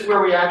this is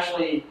where we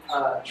actually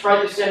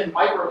tried to send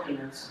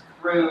micropayments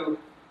through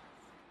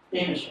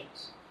payment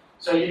channels.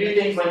 So you do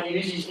things like you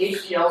use these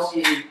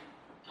HDLC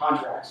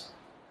contracts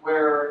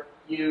where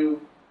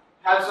you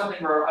have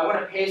something where I want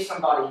to pay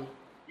somebody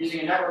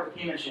using a network of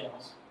payment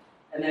channels,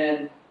 and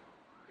then,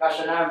 gosh,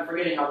 now I'm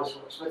forgetting how this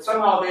works, but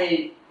somehow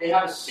they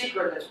have a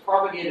secret that's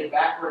propagated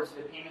backwards to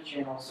the payment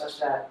channel such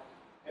that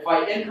if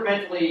I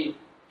incrementally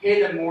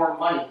pay them more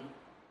money,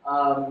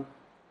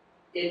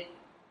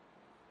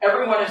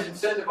 everyone is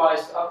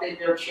incentivized to update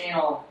their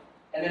channel,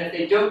 and then if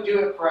they don't do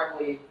it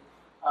correctly,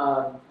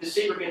 the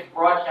secret gets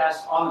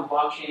broadcast on the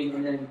blockchain,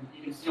 and then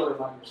you can steal their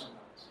money or something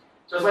like this.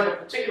 So it's like a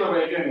particular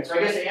way of doing it. So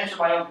I guess to answer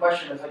my own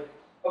question, it's like,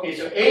 okay,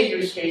 so a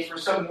use case for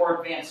some more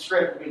advanced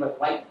script would be like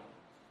Lightning.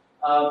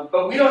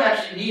 But we don't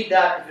actually need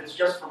that if it's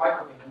just for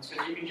micropayments,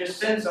 because you can just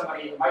send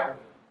somebody a micropayment.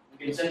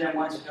 You can send them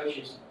one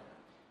Satoshi or something like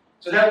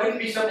that. So that wouldn't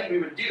be something we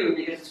would do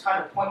because it's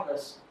kind of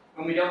pointless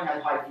when we don't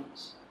have high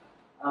fees.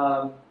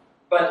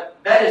 But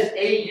that is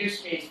a use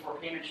case for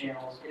payment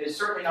channels. It is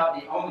certainly not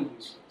the only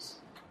use case.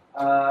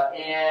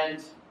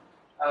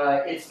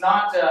 It's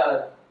not,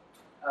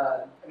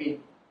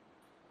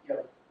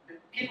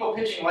 people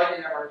pitching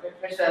Lightning Network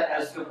pitch that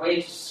as the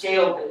way to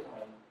scale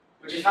Bitcoin,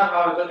 which is not how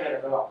I would look at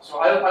it at all. So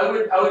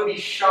I would be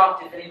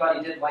shocked if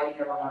anybody did Lightning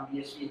Network on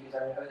BSV, because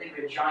I would think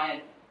it would be a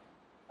giant,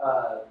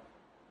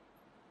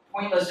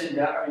 pointless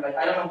endeavor.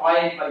 I don't know why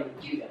anybody would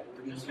do that.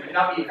 It would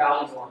not be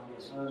valuable on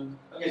BSV.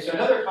 Okay, so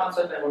another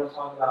concept I want to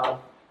talk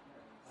about,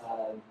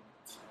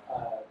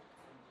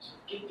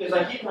 because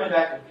I keep coming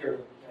back to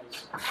Ethereum,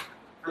 because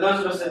for those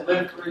of us that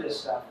lived through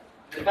this stuff,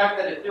 the fact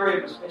that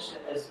Ethereum was pitched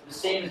as the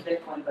same as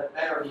Bitcoin but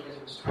better because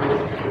it was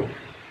free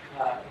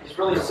is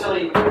really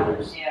silly when you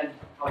understand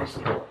how these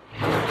things work.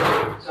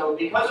 So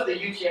because of the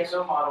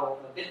UTXO model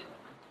of Bitcoin,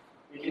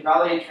 we can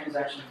validate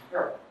transactions in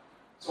parallel.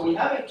 So we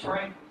have a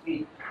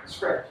Turing-complete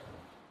script.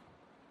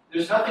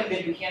 There's nothing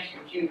that you can't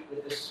compute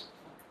with this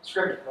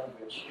script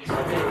language. It's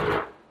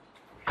like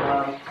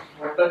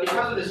but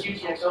because of this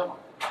UTXO model,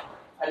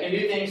 I can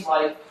do things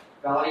like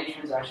validate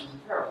transactions in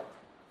parallel.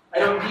 I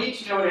don't need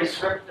to know what a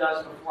script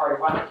does before I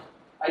run it.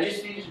 I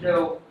just need to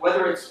know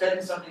whether it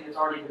spends something that's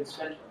already been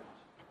spent or not.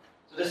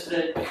 So this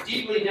is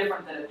deeply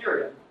different than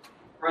Ethereum,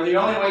 where the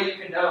only way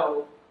you can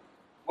know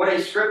what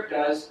a script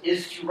does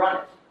is to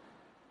run it.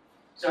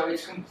 So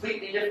it's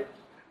completely different.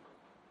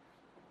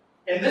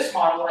 In this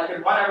model, I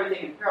can run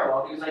everything in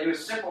parallel because I do a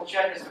simple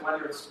check as to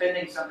whether it's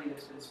spending something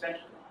that's been spent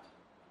or not.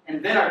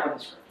 And then I run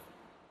the script.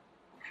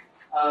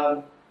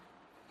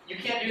 You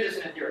can't do this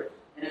in Ethereum.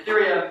 In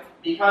Ethereum,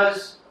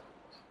 because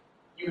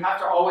you have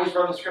to always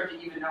run the script to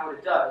even know what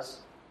it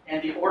does,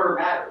 and the order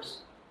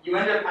matters, you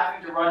end up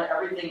having to run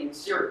everything in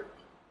serial.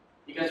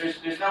 Because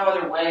there's no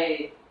other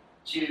way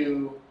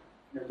to,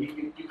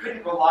 you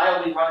couldn't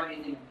reliably run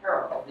anything in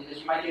parallel, because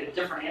you might get a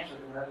different answer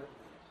than what other people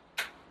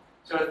get.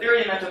 So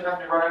Ethereum ends up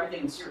having to run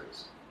everything in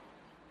series.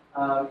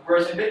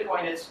 Whereas in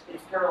Bitcoin, it's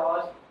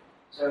parallelizable.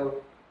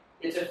 So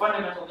it's a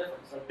fundamental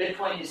difference. Like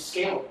Bitcoin is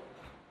scalable.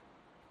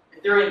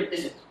 Ethereum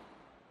isn't.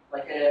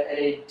 Like at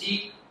a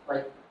deep,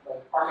 like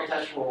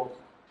architectural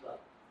level.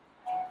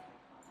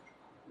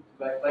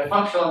 By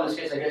functional in this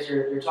case, I guess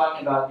you're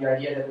talking about the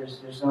idea that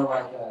there's no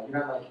you're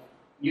not like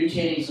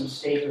mutating some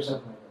state or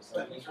something like this.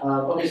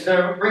 Okay, so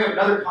to bring up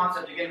another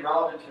concept again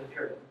relevant to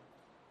Ethereum.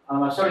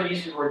 I've started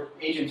using the word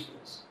agents for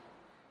this.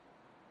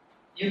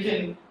 You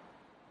can,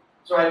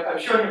 so I'm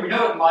showing we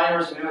know what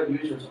miners and we know what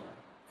users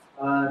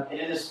are. And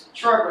in this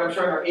chart, what I'm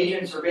showing are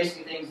agents are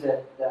basically things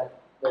that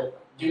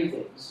do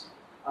things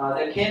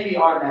that can be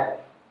automatic.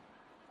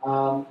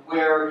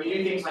 Where you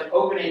do things like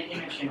open a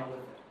payment channel with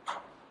it.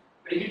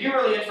 But you can do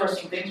really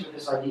interesting things with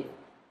this idea.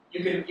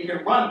 You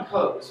can run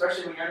code,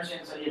 especially when you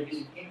understand this idea of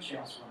using payment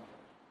channels to run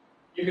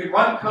code. You can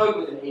run code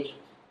with an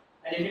agent,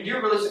 and you can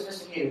do really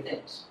sophisticated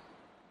things.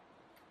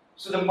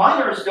 So the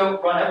miners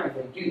don't run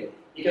everything, do they?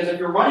 Because if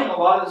you're running a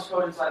lot of this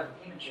code inside of a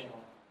payment channel,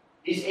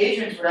 these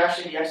agents would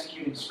actually be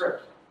executing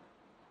script.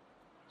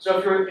 So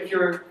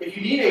if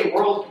you need a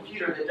world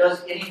computer that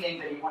does anything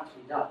that you want to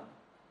be done,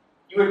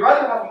 you would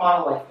rather have a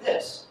model like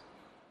this,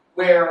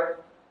 where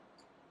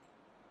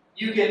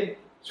you can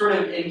sort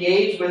of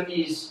engage with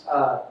these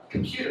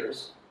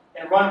computers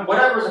and run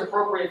whatever is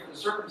appropriate for the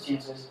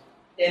circumstances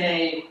in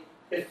an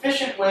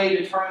efficient way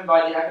determined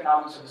by the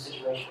economics of the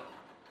situation.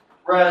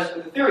 Whereas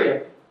with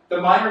Ethereum,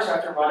 the miners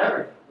have to run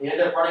everything. They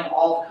end up running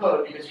all the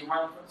code because you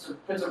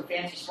put some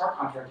fancy smart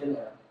contract in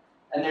there,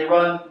 and they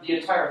run the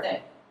entire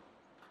thing.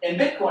 In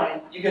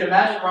Bitcoin, you could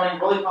imagine running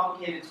really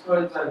complicated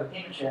code inside of a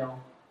payment channel,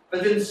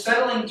 but then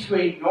settling to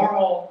a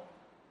normal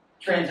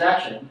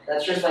transaction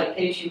that's just like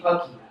pay to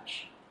pub key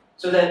hash,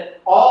 so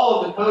that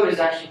all of the code is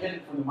actually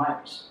hidden from the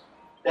miners.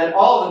 That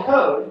all of the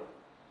code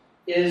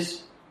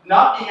is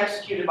not being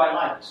executed by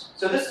miners.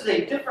 So this is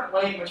a different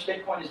way in which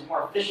Bitcoin is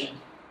more efficient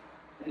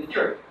than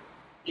Ethereum.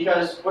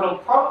 Because what will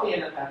probably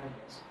end up happening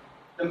is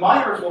the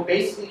miners will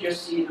basically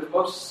just see the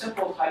most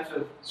simple types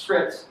of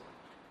scripts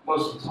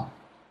most of the time.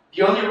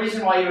 The only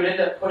reason why you would end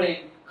up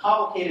putting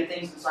complicated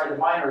things inside the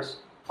miners,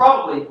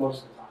 probably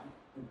most of the time,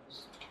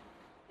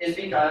 is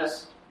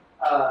because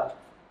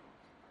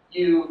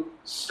you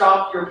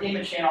stopped your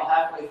payment channel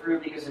halfway through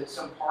because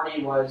some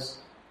party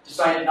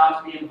decided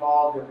not to be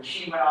involved, or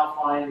machine went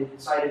offline, they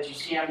decided to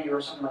scam you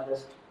or something like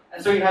this.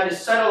 And so you had to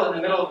settle in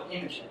the middle of the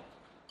payment channel.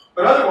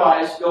 But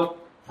otherwise, you'll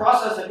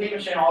process the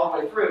payment channel all the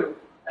way through,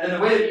 and then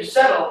the way that you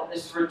settle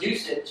is to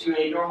reduce it to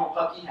a normal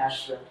pub key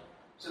hash script,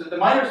 so that the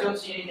miners don't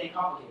see anything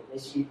complicated. They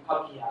see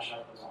pub key hash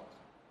outputs all the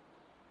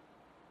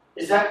time.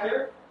 Is that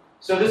clear?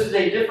 So this is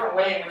a different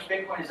way in which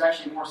Bitcoin is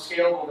actually more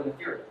scalable than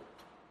Ethereum.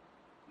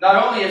 Not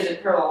only is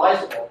it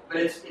parallelizable, but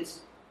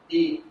it's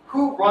the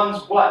who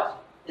runs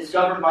what is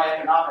governed by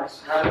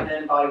economics rather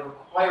than by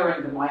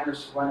requiring the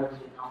miners to run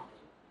everything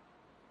complicated.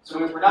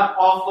 So if we're not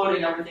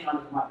offloading everything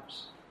onto the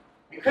miners.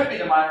 It could be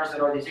the miners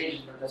that are these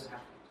agents, but it doesn't have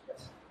to be.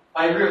 Yes.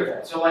 I agree with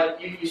that. So like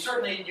you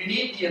certainly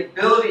need the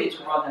ability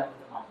to run that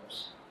with the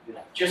miners,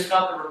 just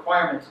not the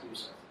requirement to do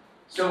so.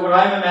 So what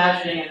I'm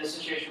imagining in this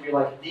situation would be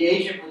like the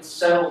agent would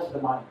settle to the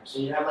miner. So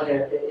you have like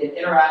an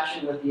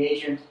interaction with the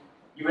agent,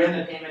 you're in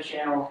the payment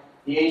channel,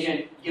 the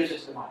agent gives it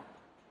to the miner.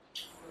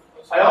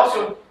 I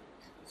also,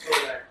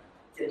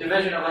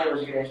 division of labor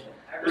is a good answer.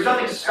 There's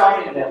nothing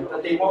stopping them,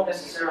 but they won't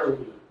necessarily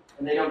be,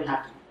 and they don't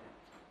have to be.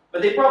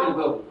 But they probably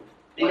will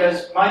be,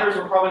 because miners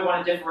will probably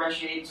want to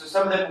differentiate, so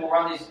some of them will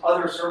run these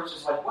other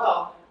services like,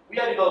 well, we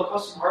had to build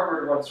custom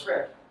hardware to run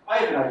script. I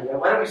have an idea.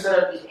 Why don't we set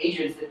up these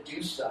agents that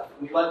do stuff?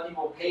 We let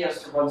people pay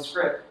us to run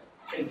script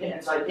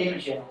inside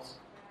payment channels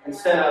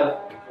instead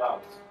of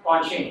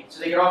on-chain.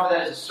 So they can offer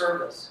that as a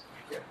service.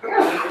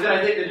 Because then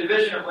I think the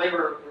division of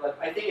labor, like,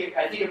 I think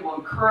it will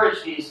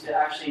encourage these to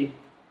actually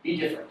be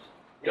different.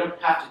 They don't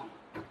have to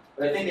be.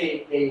 But I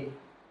think they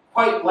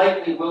quite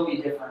likely will be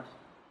different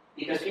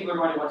because people are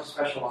going to want to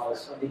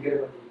specialize and be good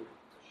at what they do.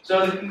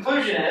 So the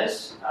conclusion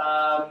is,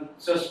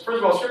 so first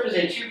of all, script is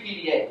a 2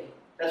 PDA.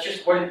 That's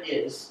just what it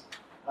is.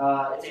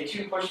 It's a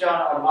 2 pushdown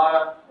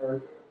automata,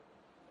 or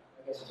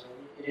I guess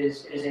it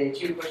is a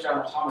 2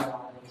 pushdown automaton,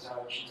 I think is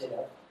how I should say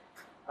that.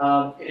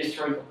 It is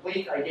Turing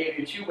complete. I gave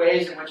you 2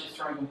 ways in which it's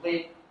Turing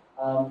complete.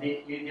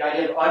 The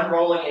idea of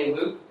unrolling a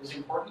loop is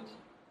important.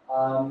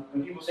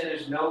 When people say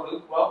there's no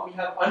loop, well, we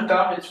have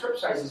unbounded script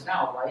sizes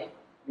now, right?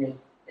 I mean,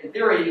 in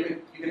theory, you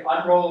could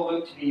unroll a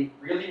loop to be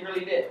really,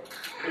 really big.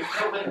 There's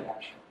no limit,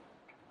 actually,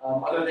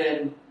 other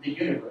than the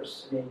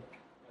universe. I mean,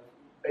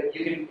 but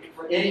you can,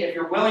 if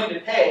you're willing to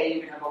pay,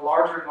 you can have a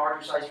larger and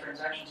larger size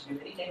transaction to do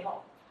anything at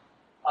all.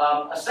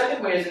 A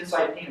second way is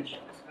inside payment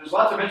channels. There's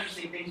lots of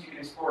interesting things you can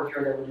explore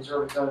here that would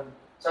deserve its own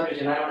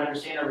subject, and I don't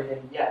understand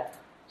everything yet.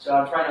 So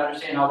I'm trying to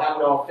understand how that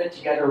would all fit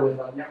together with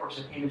networks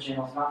of payment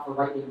channels, not for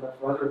Lightning, but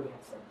for other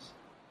advanced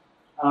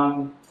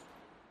things.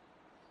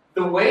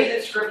 The way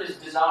that script is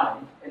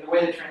designed, and the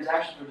way that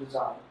transactions are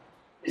designed,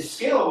 is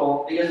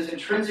scalable because it's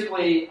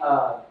intrinsically,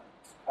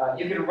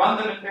 you can run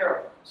them in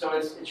parallel. So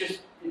it's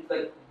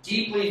like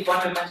deeply,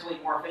 fundamentally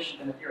more efficient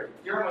than Ethereum.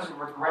 Ethereum was a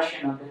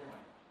regression on Bitcoin.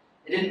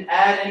 It didn't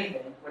add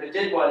anything. What it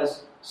did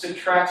was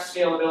subtract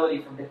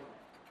scalability from Bitcoin.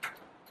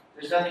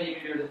 There's nothing you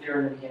can do with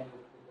Ethereum that you can't do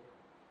with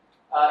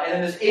Bitcoin. And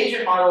then this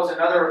agent model is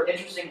another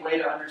interesting way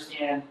to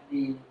understand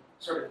the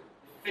sort of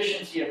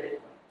efficiency of Bitcoin.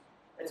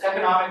 It's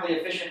economically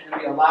efficient and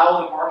we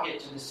allow the market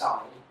to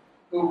decide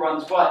who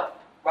runs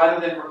what, rather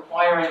than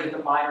requiring the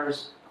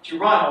miners to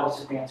run all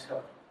this advanced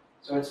code.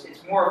 So it's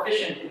more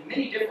efficient in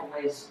many different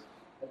ways.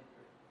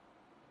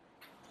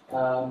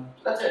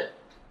 That's it.